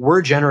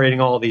 we're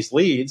generating all of these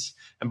leads.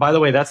 And by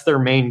the way, that's their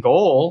main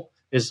goal,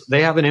 is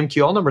they have an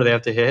MQL number they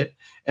have to hit.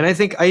 And I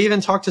think I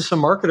even talked to some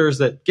marketers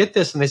that get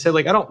this and they say,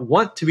 like, I don't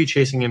want to be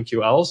chasing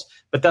MQLs,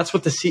 but that's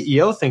what the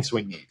CEO thinks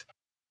we need.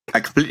 I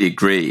completely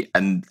agree.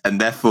 And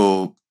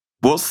therefore,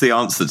 what's the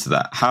answer to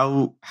that?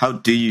 How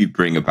do you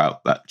bring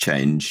about that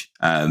change?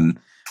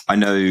 I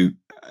know,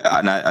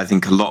 and I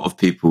think a lot of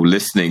people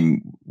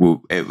listening will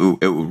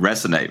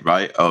resonate,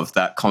 right? Of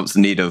that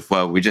constant need of,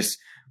 well, we just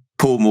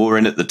pour more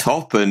in at the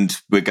top and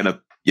we're going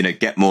to,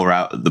 get more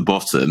out at the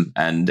bottom.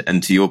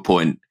 And to your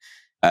point,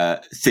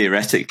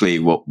 theoretically,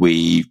 what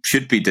we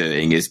should be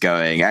doing is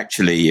going,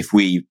 actually, if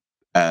we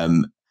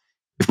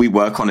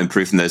work on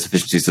improving those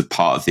efficiencies as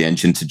part of the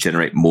engine to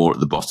generate more at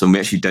the bottom, we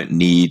actually don't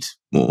need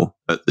more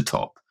at the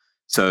top.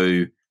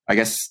 So I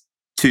guess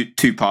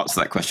two parts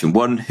of that question.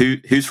 One,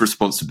 whose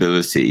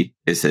responsibility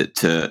is it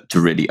to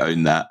really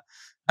own that?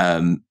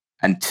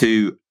 And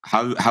two,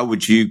 how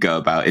would you go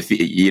about if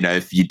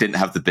you didn't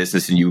have the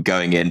business and you were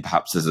going in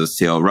perhaps as a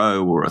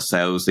CRO or a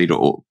sales leader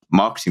or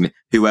marketing leader,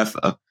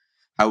 whoever?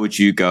 How would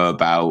you go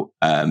about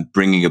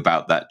bringing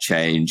about that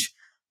change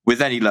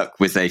with any luck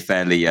with a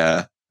fairly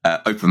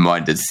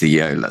open-minded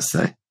CEO, let's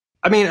say?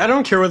 I mean, I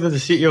don't care whether the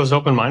CEO is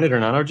open-minded or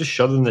not. I'll just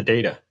show them the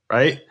data,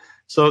 right?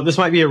 So this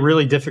might be a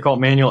really difficult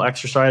manual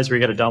exercise where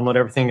you got to download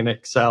everything in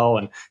Excel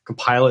and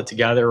compile it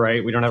together,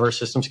 right? We don't have our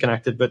systems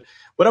connected. But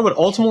what I would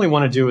ultimately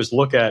want to do is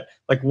look at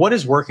like what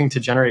is working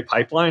to generate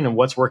pipeline and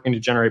what's working to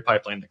generate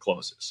pipeline that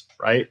closes,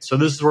 right? So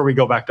this is where we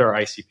go back to our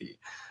ICP.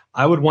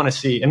 I would want to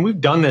see, and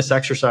we've done this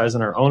exercise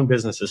in our own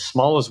business, as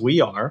small as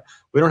we are.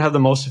 We don't have the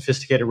most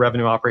sophisticated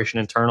revenue operation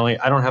internally.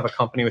 I don't have a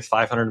company with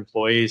 500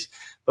 employees,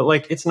 but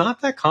like, it's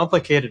not that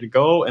complicated to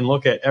go and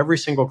look at every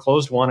single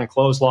closed won and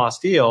closed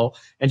lost deal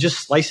and just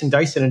slice and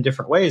dice it in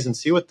different ways and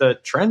see what the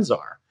trends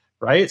are,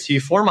 right? So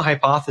you form a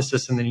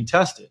hypothesis and then you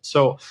test it.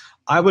 So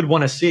I would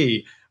want to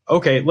see,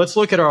 okay, let's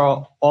look at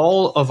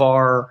all of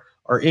our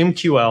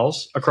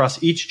MQLs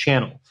across each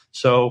channel.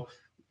 So,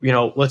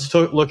 let's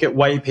look at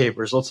white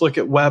papers. Let's look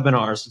at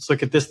webinars. Let's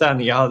look at this, that, and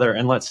the other.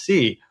 And let's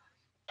see,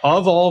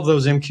 of all of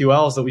those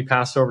MQLs that we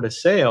passed over to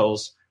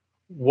sales,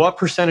 what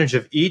percentage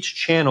of each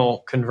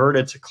channel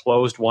converted to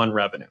closed won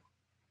revenue?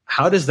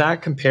 How does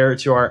that compare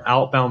to our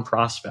outbound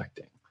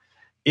prospecting?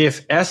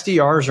 If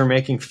SDRs are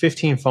making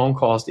 15 phone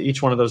calls to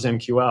each one of those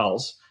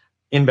MQLs,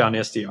 inbound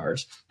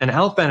SDRs, and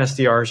outbound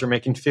SDRs are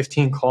making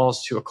 15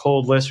 calls to a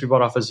cold list we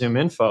bought off of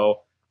ZoomInfo,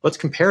 let's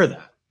compare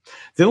that.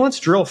 Then let's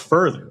drill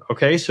further.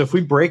 Okay. So if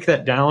we break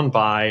that down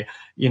by,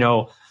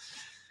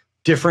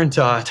 different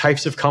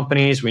types of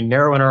companies, we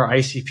narrow in our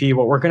ICP,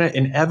 what we're going to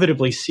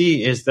inevitably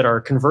see is that our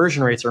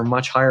conversion rates are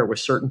much higher with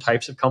certain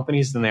types of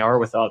companies than they are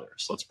with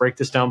others. Let's break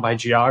this down by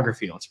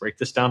geography. Let's break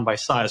this down by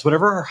size.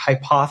 Whatever our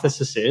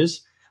hypothesis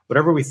is,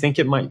 whatever we think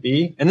it might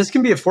be. And this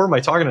can be informed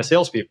by talking to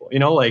salespeople.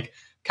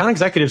 Account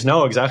executives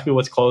know exactly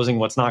what's closing,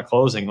 what's not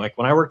closing. Like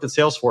when I worked at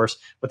Salesforce,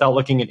 without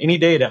looking at any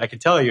data, I could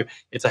tell you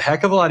it's a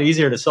heck of a lot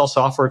easier to sell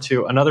software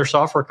to another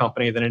software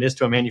company than it is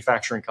to a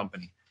manufacturing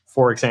company,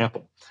 for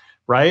example,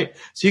 right?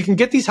 So you can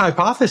get these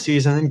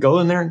hypotheses and then go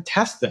in there and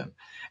test them.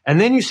 And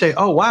then you say,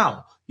 oh,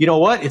 wow, you know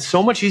what? It's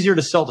so much easier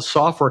to sell to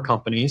software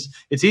companies.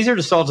 It's easier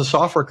to sell to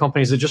software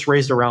companies that just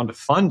raised a round of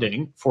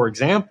funding, for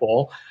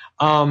example.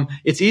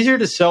 It's easier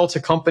to sell to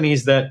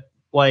companies that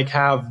like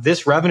have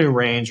this revenue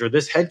range or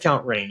this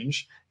headcount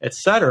range, et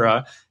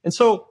cetera. And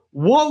so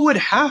what would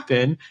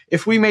happen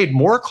if we made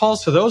more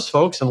calls to those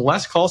folks and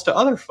less calls to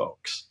other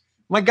folks?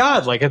 My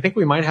God, I think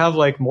we might have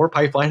more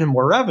pipeline and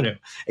more revenue.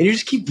 And you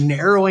just keep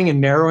narrowing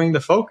and narrowing the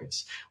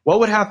focus.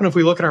 What would happen if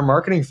we look at our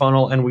marketing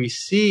funnel and we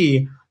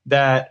see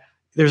that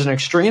there's an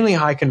extremely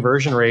high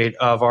conversion rate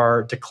of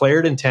our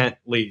declared intent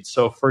leads?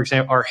 So for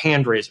example, our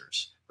hand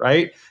raisers,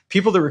 right?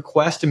 People that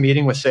request a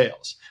meeting with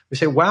sales. We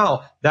say,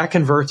 wow, that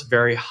converts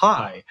very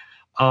high.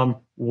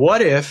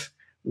 What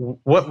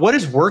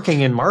is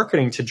working in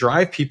marketing to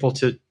drive people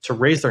to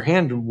raise their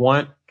hand and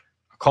want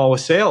a call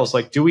with sales?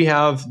 Do we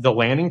have the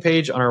landing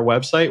page on our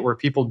website where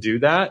people do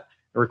that,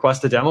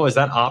 request a demo? Is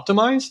that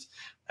optimized?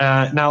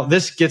 Now,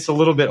 this gets a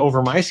little bit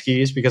over my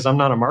skis because I'm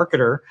not a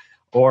marketer,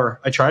 or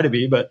I try to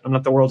be, but I'm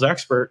not the world's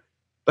expert.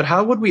 But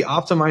how would we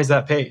optimize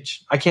that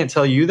page? I can't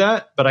tell you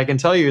that, but I can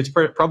tell you it's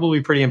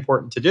probably pretty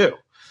important to do.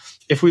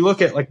 If we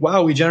look at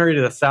wow, we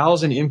generated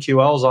 1,000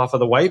 MQLs off of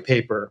the white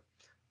paper,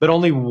 but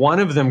only one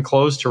of them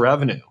closed to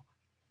revenue,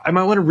 I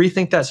might want to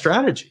rethink that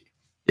strategy.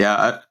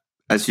 Yeah,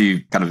 as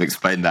you kind of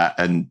explained that,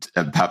 and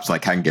perhaps I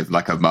can give a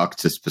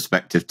marketer's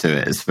perspective to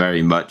it, it's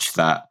very much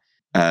that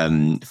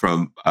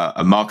from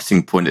a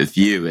marketing point of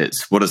view,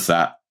 it's what does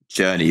that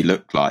journey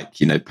look like?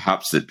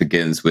 Perhaps it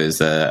begins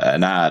with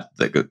an ad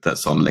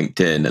that's on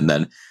LinkedIn, and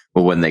then,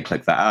 when they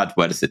click that ad,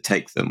 where does it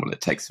take them? Well, it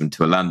takes them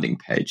to a landing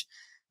page.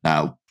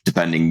 Now,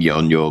 depending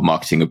on your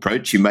marketing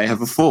approach, you may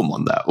have a form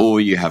on that,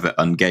 or you have it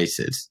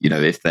ungated.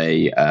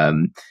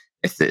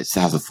 If it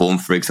has a form,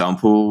 for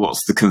example,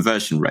 what's the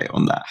conversion rate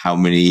on that? How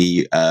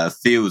many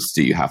fields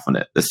do you have on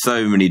it? There's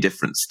so many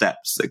different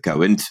steps that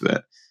go into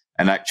it.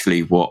 And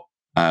actually what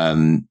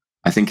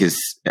I think is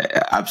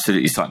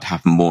absolutely starting to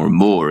happen more and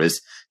more is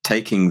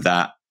taking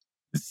that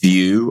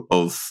view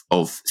of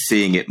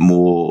seeing it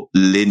more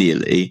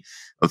linearly,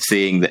 of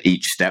seeing that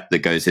each step that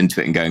goes into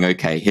it and going,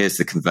 okay, here's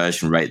the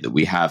conversion rate that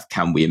we have.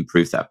 Can we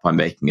improve that by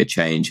making a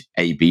change?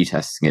 A/B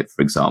testing it,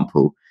 for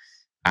example,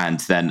 and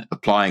then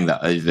applying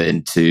that over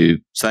into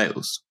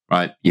sales,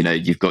 right?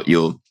 You've got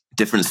your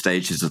different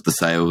stages of the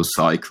sales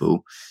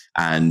cycle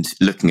and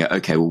looking at,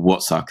 okay, well,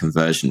 what's our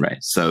conversion rate?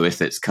 So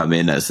if it's come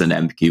in as an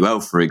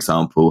MQL, for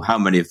example, how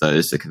many of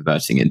those are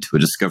converting into a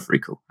discovery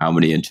call? How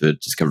many into a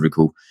discovery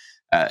call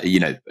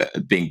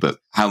being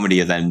booked? How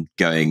many are then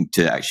going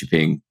to actually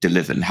being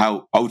delivered? And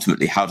how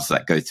does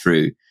that go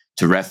through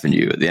to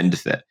revenue at the end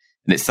of it?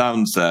 And it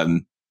sounds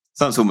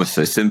almost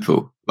so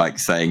simple, like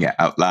saying it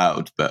out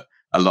loud, but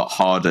a lot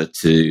harder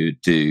to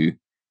do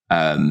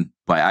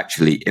by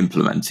actually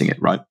implementing it,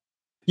 right?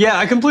 Yeah,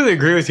 I completely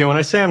agree with you. When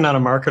I say I'm not a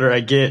marketer,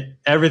 I get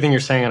everything you're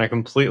saying and I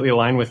completely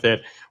align with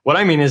it. What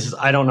I mean is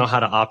I don't know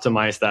how to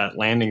optimize that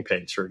landing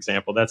page, for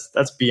example.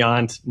 That's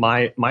beyond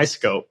my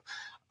scope.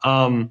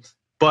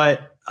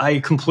 But I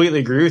completely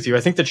agree with you. I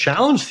think the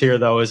challenge here,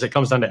 though, is it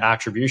comes down to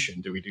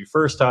attribution. Do we do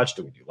first touch?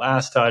 Do we do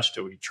last touch?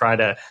 Do we try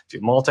to do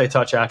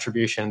multi-touch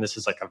attribution? This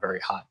is a very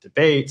hot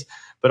debate.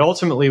 But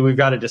ultimately, we've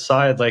got to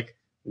decide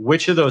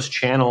which of those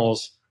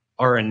channels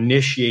are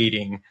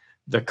initiating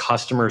the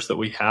customers that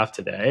we have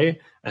today,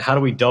 and how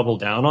do we double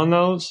down on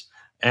those?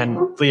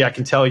 And Lee, I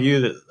can tell that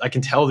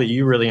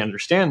you really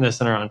understand this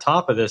and are on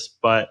top of this,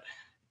 but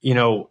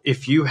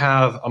if you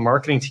have a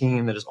marketing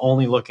team that is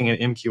only looking at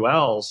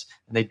MQLs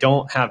and they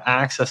don't have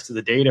access to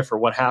the data for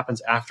what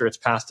happens after it's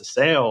passed to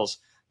sales,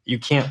 you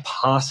can't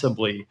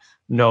possibly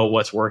know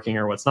what's working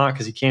or what's not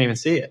because you can't even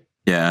see it.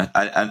 Yeah,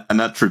 and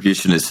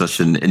attribution is such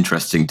an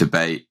interesting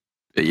debate,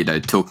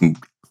 talking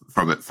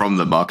from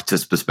the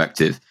marketer's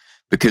perspective,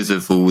 because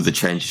of all the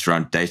changes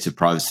around data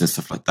privacy and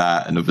stuff like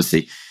that. And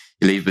obviously,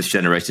 your lead was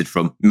generated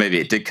from, maybe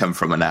it did come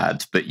from an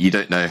ad, but you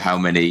don't know how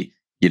many,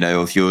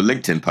 of your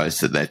LinkedIn posts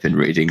that they've been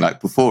reading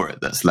like before it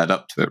that's led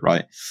up to it,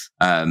 right?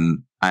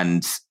 And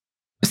I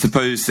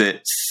suppose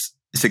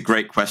it's a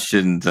great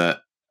question that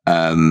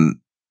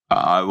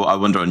I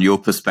wonder on your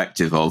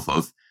perspective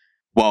of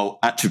while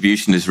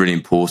attribution is really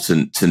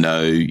important to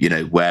know,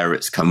 where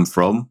it's come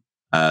from,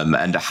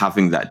 and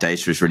having that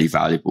data is really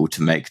valuable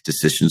to make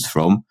decisions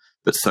from.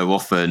 But so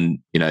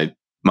often,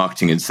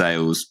 marketing and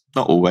sales,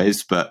 not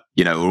always, but,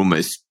 are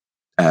almost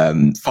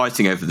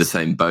fighting over the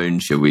same bone,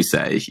 shall we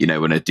say,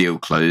 when a deal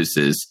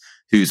closes,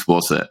 whose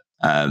was it?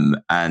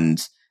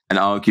 And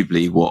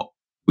arguably what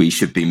we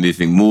should be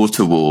moving more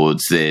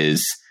towards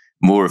is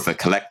more of a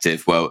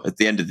collective. Well, at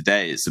the end of the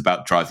day, it's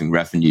about driving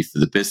revenue for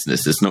the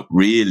business. It's not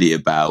really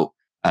about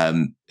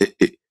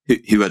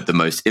who had the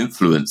most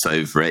influence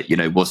over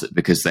it. Was it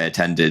because they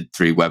attended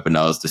 3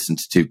 webinars, listened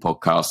to 2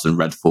 podcasts and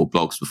read 4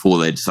 blogs before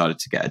they decided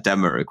to get a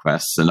demo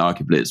request? And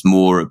arguably it's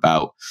more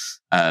about,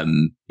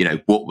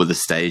 what were the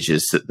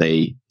stages that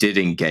they did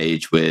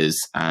engage with,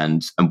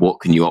 and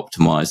what can you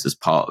optimize as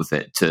part of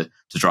it to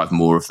drive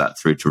more of that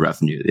through to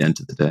revenue at the end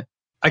of the day?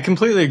 I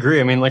completely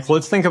agree. I mean,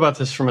 let's think about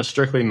this from a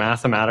strictly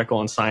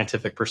mathematical and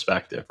scientific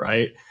perspective,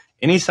 right?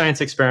 Any science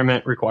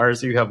experiment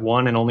requires that you have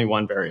one and only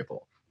one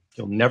variable.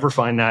 You'll never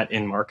find that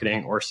in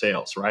marketing or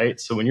sales, right?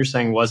 So when you're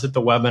saying, was it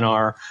the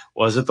webinar?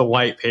 Was it the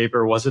white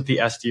paper? Was it the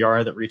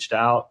SDR that reached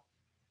out?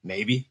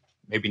 Maybe,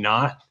 maybe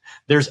not.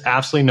 There's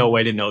absolutely no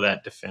way to know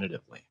that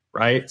definitively,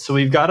 right? So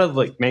we've got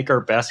to make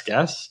our best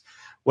guess.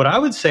 What I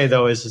would say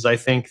though is I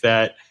think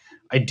that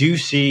I do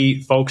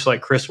see folks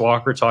like Chris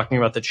Walker talking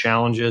about the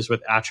challenges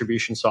with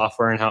attribution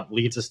software and how it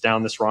leads us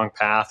down this wrong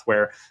path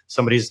where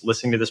somebody's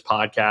listening to this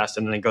podcast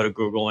and then they go to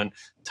Google and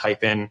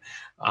type in,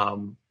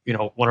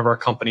 one of our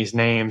company's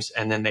names,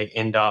 and then they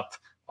end up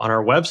on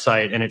our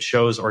website and it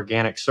shows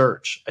organic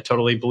search. I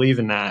totally believe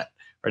in that,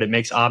 right? It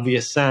makes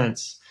obvious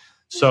sense.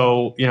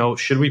 So,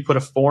 should we put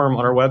a form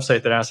on our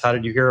website that asks, how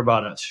did you hear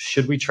about us?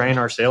 Should we train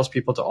our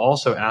salespeople to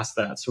also ask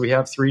that? So we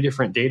have 3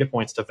 different data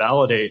points to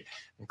validate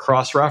and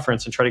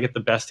cross-reference and try to get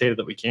the best data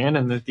that we can.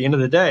 And at the end of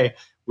the day,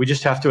 we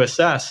just have to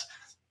assess,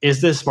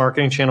 is this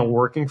marketing channel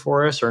working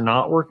for us or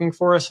not working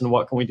for us? And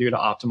what can we do to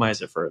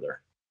optimize it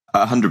further?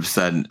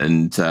 100%.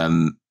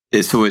 And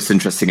it's always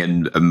interesting.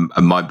 And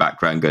my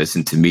background goes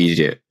into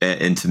media,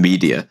 and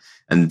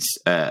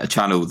a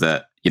channel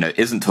that,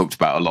 isn't talked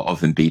about a lot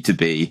of in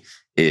B2B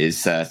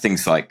is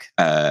things like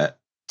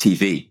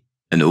TV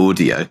and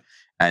audio,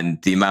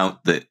 and the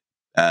amount that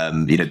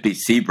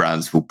B2C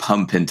brands will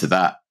pump into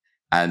that,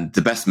 and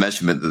the best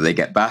measurement that they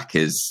get back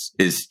is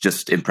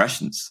just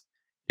impressions,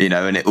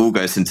 and it all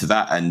goes into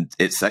that, and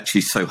it's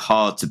actually so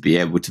hard to be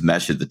able to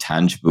measure the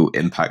tangible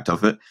impact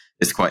of it.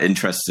 It's quite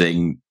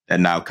interesting,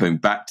 and now coming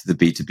back to the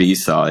B2B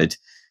side,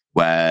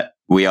 where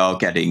we are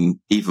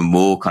getting even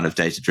more kind of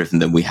data driven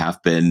than we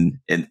have been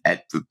in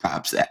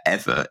perhaps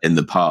ever in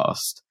the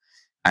past.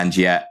 And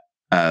yet,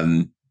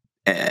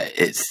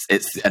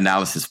 it's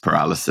analysis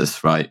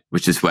paralysis, right?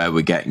 Which is where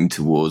we're getting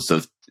towards.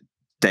 Of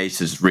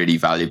data is really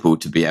valuable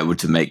to be able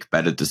to make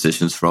better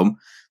decisions from,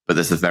 but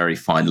there's a very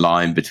fine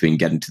line between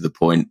getting to the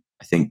point,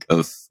 I think,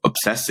 of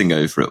obsessing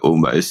over it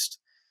almost,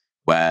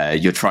 where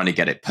you're trying to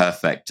get it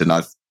perfect. And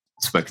I've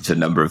spoken to a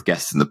number of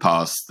guests in the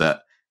past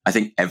that I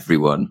think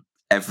everyone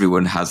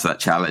has that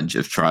challenge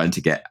of trying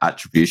to get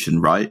attribution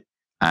right,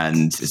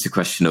 and it's a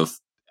question of.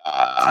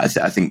 I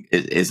think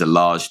it is a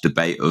large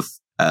debate of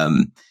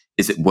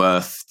is it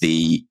worth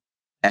the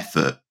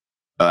effort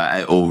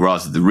or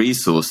rather the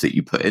resource that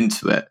you put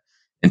into it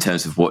in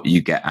terms of what you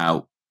get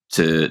out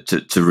to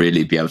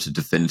really be able to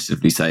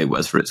definitively say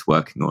whether it's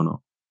working or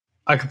not.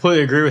 I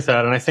completely agree with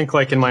that. And I think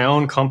in my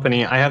own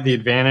company, I have the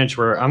advantage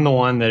where I'm the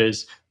one that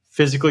is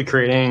physically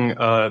creating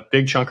a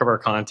big chunk of our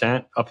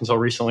content, up until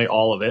recently,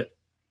 all of it.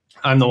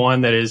 I'm the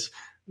one that is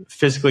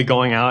physically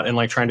going out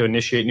and trying to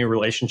initiate new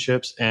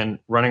relationships and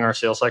running our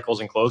sales cycles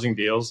and closing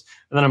deals.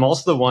 And then I'm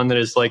also the one that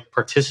is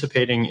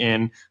participating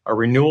in our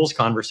renewals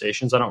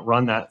conversations. I don't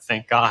run that,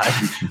 thank God.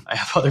 I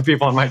have other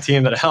people on my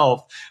team that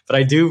help, but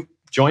I do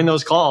join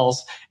those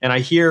calls and I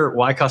hear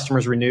why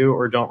customers renew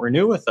or don't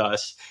renew with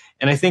us.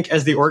 And I think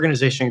as the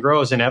organization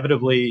grows,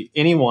 inevitably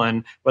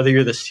anyone, whether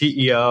you're the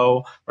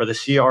CEO or the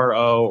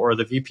CRO or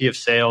the VP of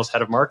sales,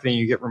 head of marketing,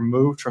 you get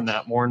removed from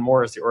that more and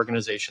more as the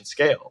organization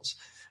scales.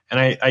 And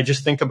I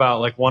just think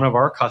about one of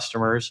our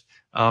customers,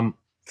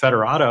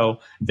 Federado,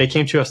 they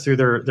came to us through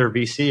their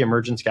VC,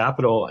 Emergence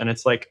Capital. And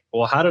it's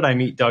well, how did I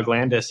meet Doug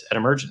Landis at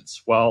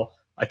Emergence? Well,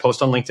 I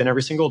post on LinkedIn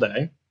every single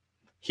day.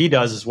 He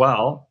does as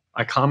well.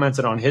 I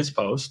commented on his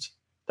post.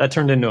 That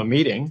turned into a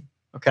meeting.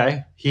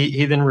 Okay.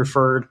 He then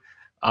referred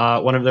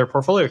one of their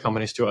portfolio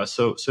companies to us.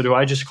 So do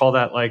I just call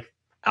that like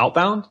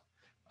outbound?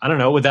 I don't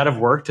know. Would that have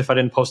worked if I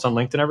didn't post on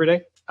LinkedIn every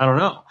day? I don't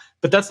know.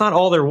 But that's not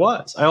all there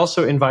was. I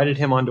also invited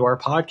him onto our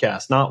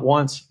podcast, not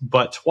once,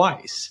 but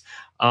twice.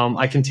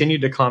 I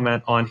continued to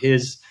comment on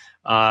his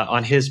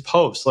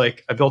posts.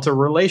 Like, I built a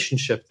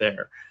relationship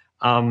there.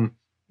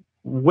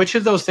 Which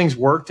of those things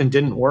worked and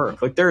didn't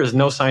work? Like, there is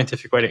no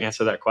scientific way to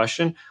answer that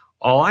question.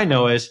 All I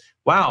know is,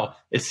 wow,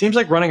 it seems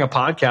like running a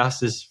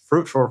podcast is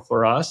fruitful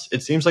for us.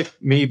 It seems like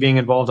me being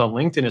involved on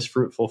LinkedIn is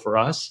fruitful for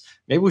us.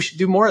 Maybe we should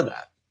do more of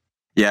that.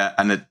 Yeah,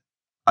 and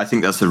I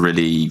think that's a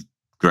really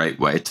great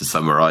way to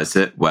summarize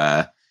it,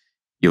 where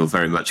you're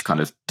very much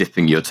kind of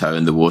dipping your toe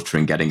in the water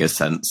and getting a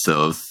sense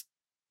of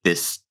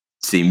this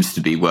seems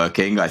to be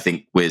working. I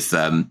think with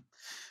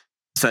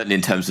certainly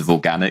in terms of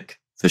organic,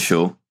 for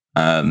sure.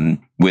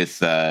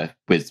 With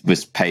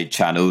paid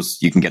channels,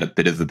 you can get a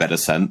bit of a better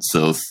sense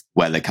of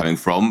where they're coming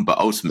from, but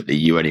ultimately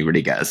you only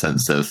really get a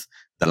sense of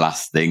the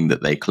last thing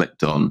that they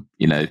clicked on,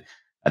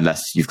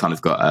 unless you've kind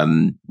of got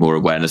more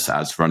awareness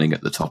ads running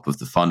at the top of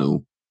the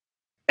funnel.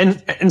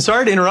 And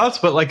sorry to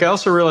interrupt, but like, I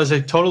also realized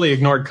I totally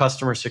ignored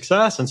customer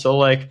success. And so,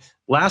 like,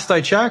 last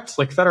I checked,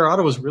 like,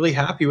 Federado was really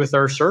happy with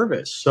our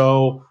service.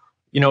 So,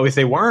 if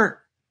they weren't,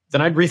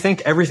 then I'd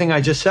rethink everything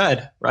I just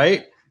said,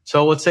 right?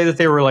 So let's say that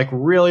they were like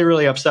really,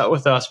 really upset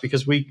with us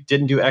because we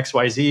didn't do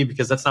XYZ,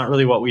 because that's not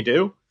really what we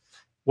do.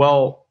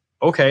 Well,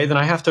 okay, then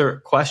I have to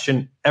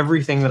question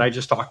everything that I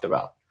just talked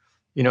about.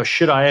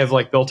 Should I have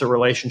like built a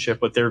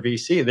relationship with their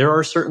VC? There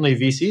are certainly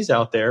VCs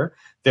out there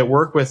that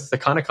work with the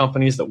kind of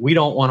companies that we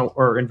don't want to,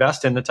 or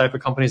invest in the type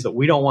of companies that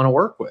we don't want to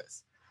work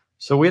with.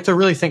 So we have to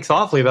really think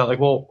thoughtfully about, like,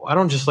 well, I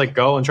don't just like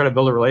go and try to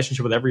build a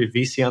relationship with every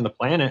VC on the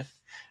planet.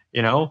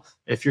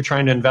 If you're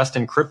trying to invest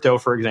in crypto,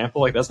 for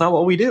example, like, that's not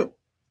what we do.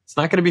 It's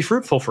not going to be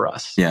fruitful for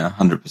us. Yeah,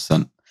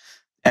 100%.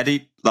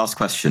 Eddie, last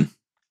question.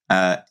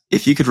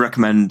 If you could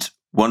recommend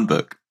one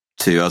book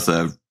to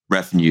other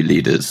revenue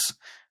leaders,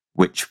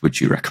 which would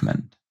you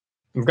recommend?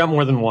 We've got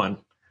more than one.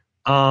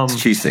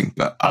 It's cheating,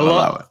 but I'll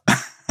allow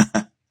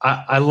it.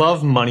 I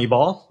love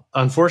Moneyball.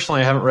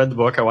 Unfortunately, I haven't read the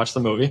book. I watched the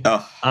movie.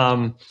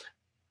 Oh.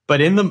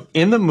 But in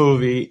the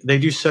movie, they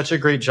do such a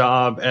great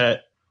job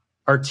at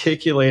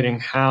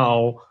articulating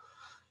how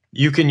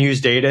you can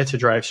use data to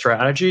drive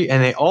strategy.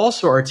 And they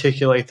also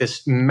articulate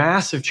this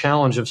massive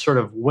challenge of sort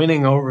of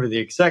winning over the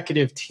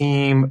executive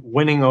team,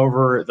 winning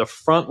over the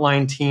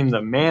frontline team,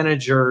 the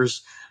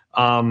managers.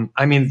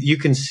 You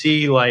can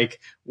see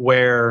like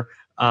where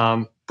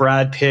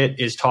Brad Pitt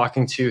is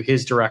talking to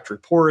his direct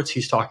reports.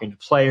 He's talking to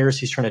players.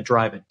 He's trying to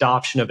drive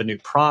adoption of a new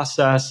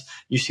process.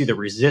 You see the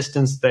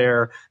resistance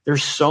there.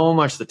 There's so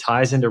much that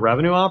ties into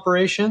revenue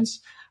operations.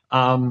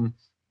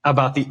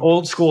 About the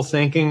old school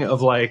thinking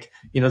of like,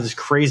 this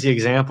crazy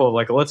example of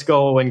like, let's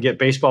go and get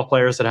baseball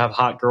players that have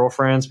hot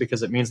girlfriends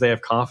because it means they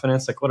have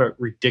confidence. Like, what a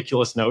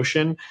ridiculous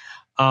notion.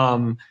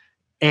 And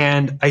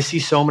I see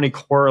so many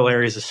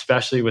corollaries,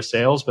 especially with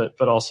sales, but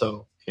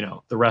also,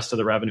 the rest of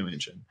the revenue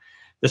engine.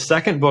 The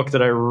second book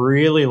that I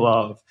really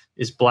love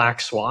is Black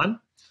Swan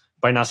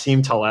by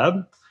Nassim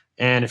Taleb.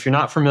 And if you're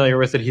not familiar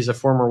with it, he's a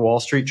former Wall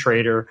Street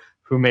trader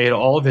who made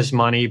all of his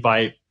money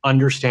by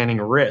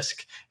understanding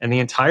risk. And the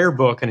entire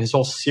book and his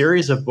whole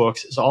series of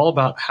books is all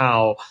about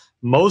how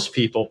most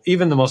people,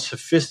 even the most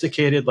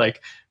sophisticated,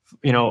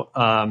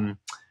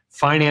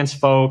 finance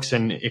folks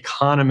and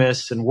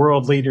economists and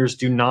world leaders,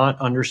 do not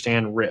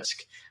understand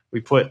risk.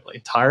 We put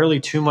entirely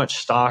too much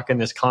stock in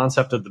this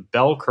concept of the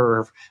bell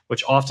curve,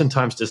 which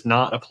oftentimes does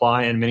not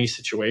apply in many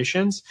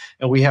situations.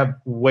 And we have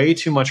way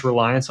too much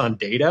reliance on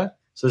data.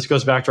 So this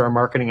goes back to our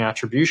marketing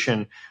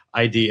attribution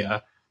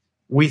idea.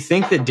 We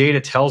think that data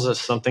tells us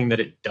something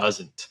that it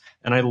doesn't.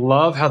 And I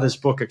love how this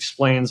book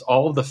explains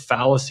all of the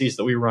fallacies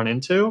that we run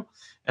into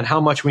and how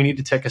much we need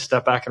to take a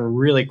step back and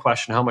really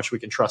question how much we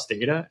can trust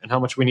data and how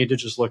much we need to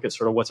just look at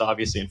sort of what's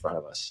obviously in front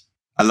of us.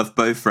 I love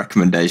both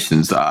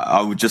recommendations.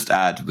 I would just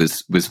add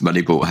with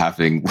Moneyball,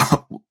 having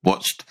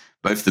watched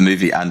both the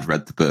movie and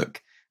read the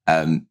book,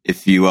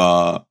 if you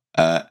are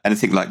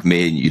anything like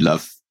me and you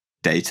love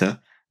data,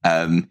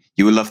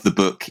 you will love the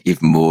book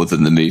even more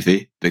than the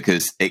movie,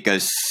 because it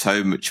goes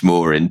so much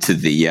more into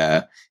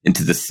the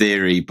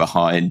theory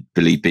behind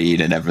Billy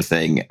Beane and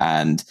everything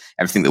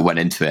that went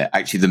into it.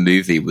 Actually, the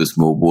movie was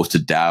more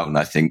watered down,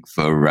 I think,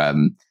 for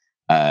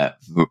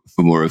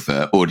more of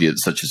an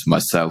audience such as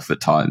myself at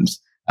times.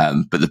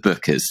 But the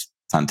book is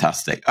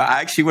fantastic.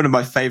 Actually, one of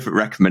my favorite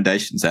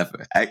recommendations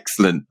ever.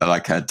 Excellent,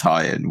 like a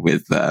tie-in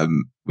with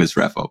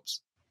RevOps.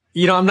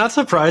 I'm not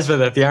surprised by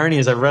that. The irony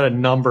is I've read a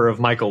number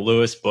of Michael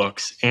Lewis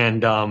books.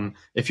 And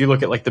if you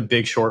look at like The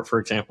Big Short, for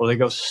example, they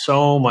go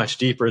so much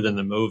deeper than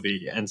the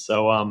movie. And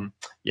so,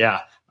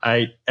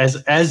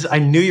 as I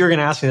knew you were going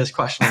to ask me this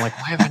question, I'm like,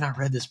 why have I not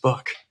read this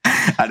book?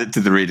 Add it to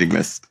the reading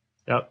list.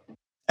 Yep.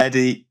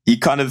 Eddie, you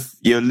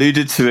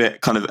alluded to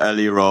it kind of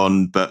earlier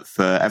on, but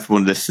for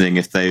everyone listening,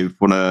 if they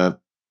want to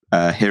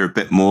hear a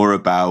bit more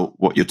about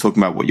what you're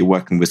talking about, what you're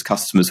working with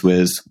customers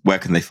with, where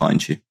can they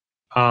find you?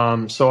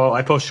 So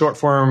I post short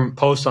form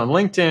posts on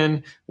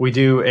LinkedIn. We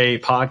do a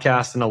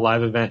podcast and a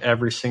live event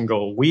every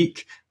single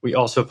week. We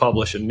also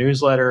publish a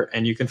newsletter,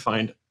 and you can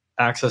find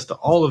access to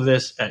all of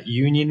this at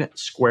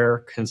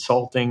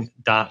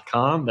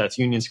unionsquareconsulting.com. That's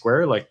Union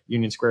Square, like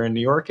Union Square in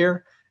New York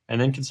here, and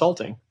then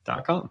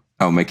consulting.com.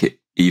 I'll make it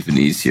even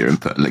easier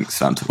and put links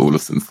down to all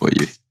of them for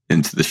you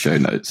into the show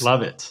notes.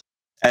 Love it.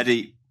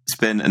 Eddie, it's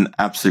been an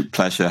absolute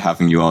pleasure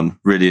having you on.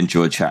 Really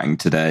enjoyed chatting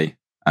today.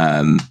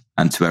 And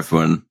to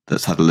everyone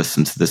that's had a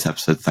listen to this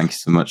episode, thank you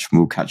so much. And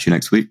we'll catch you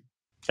next week.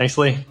 Thanks,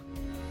 Lee.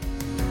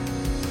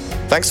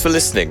 Thanks for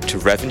listening to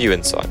Revenue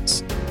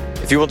Insights.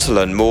 If you want to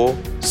learn more,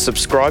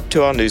 subscribe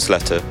to our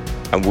newsletter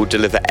and we'll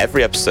deliver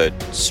every episode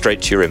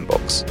straight to your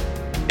inbox.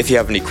 If you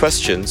have any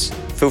questions,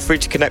 feel free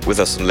to connect with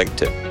us on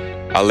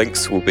LinkedIn. Our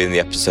links will be in the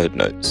episode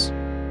notes.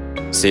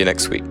 See you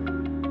next week.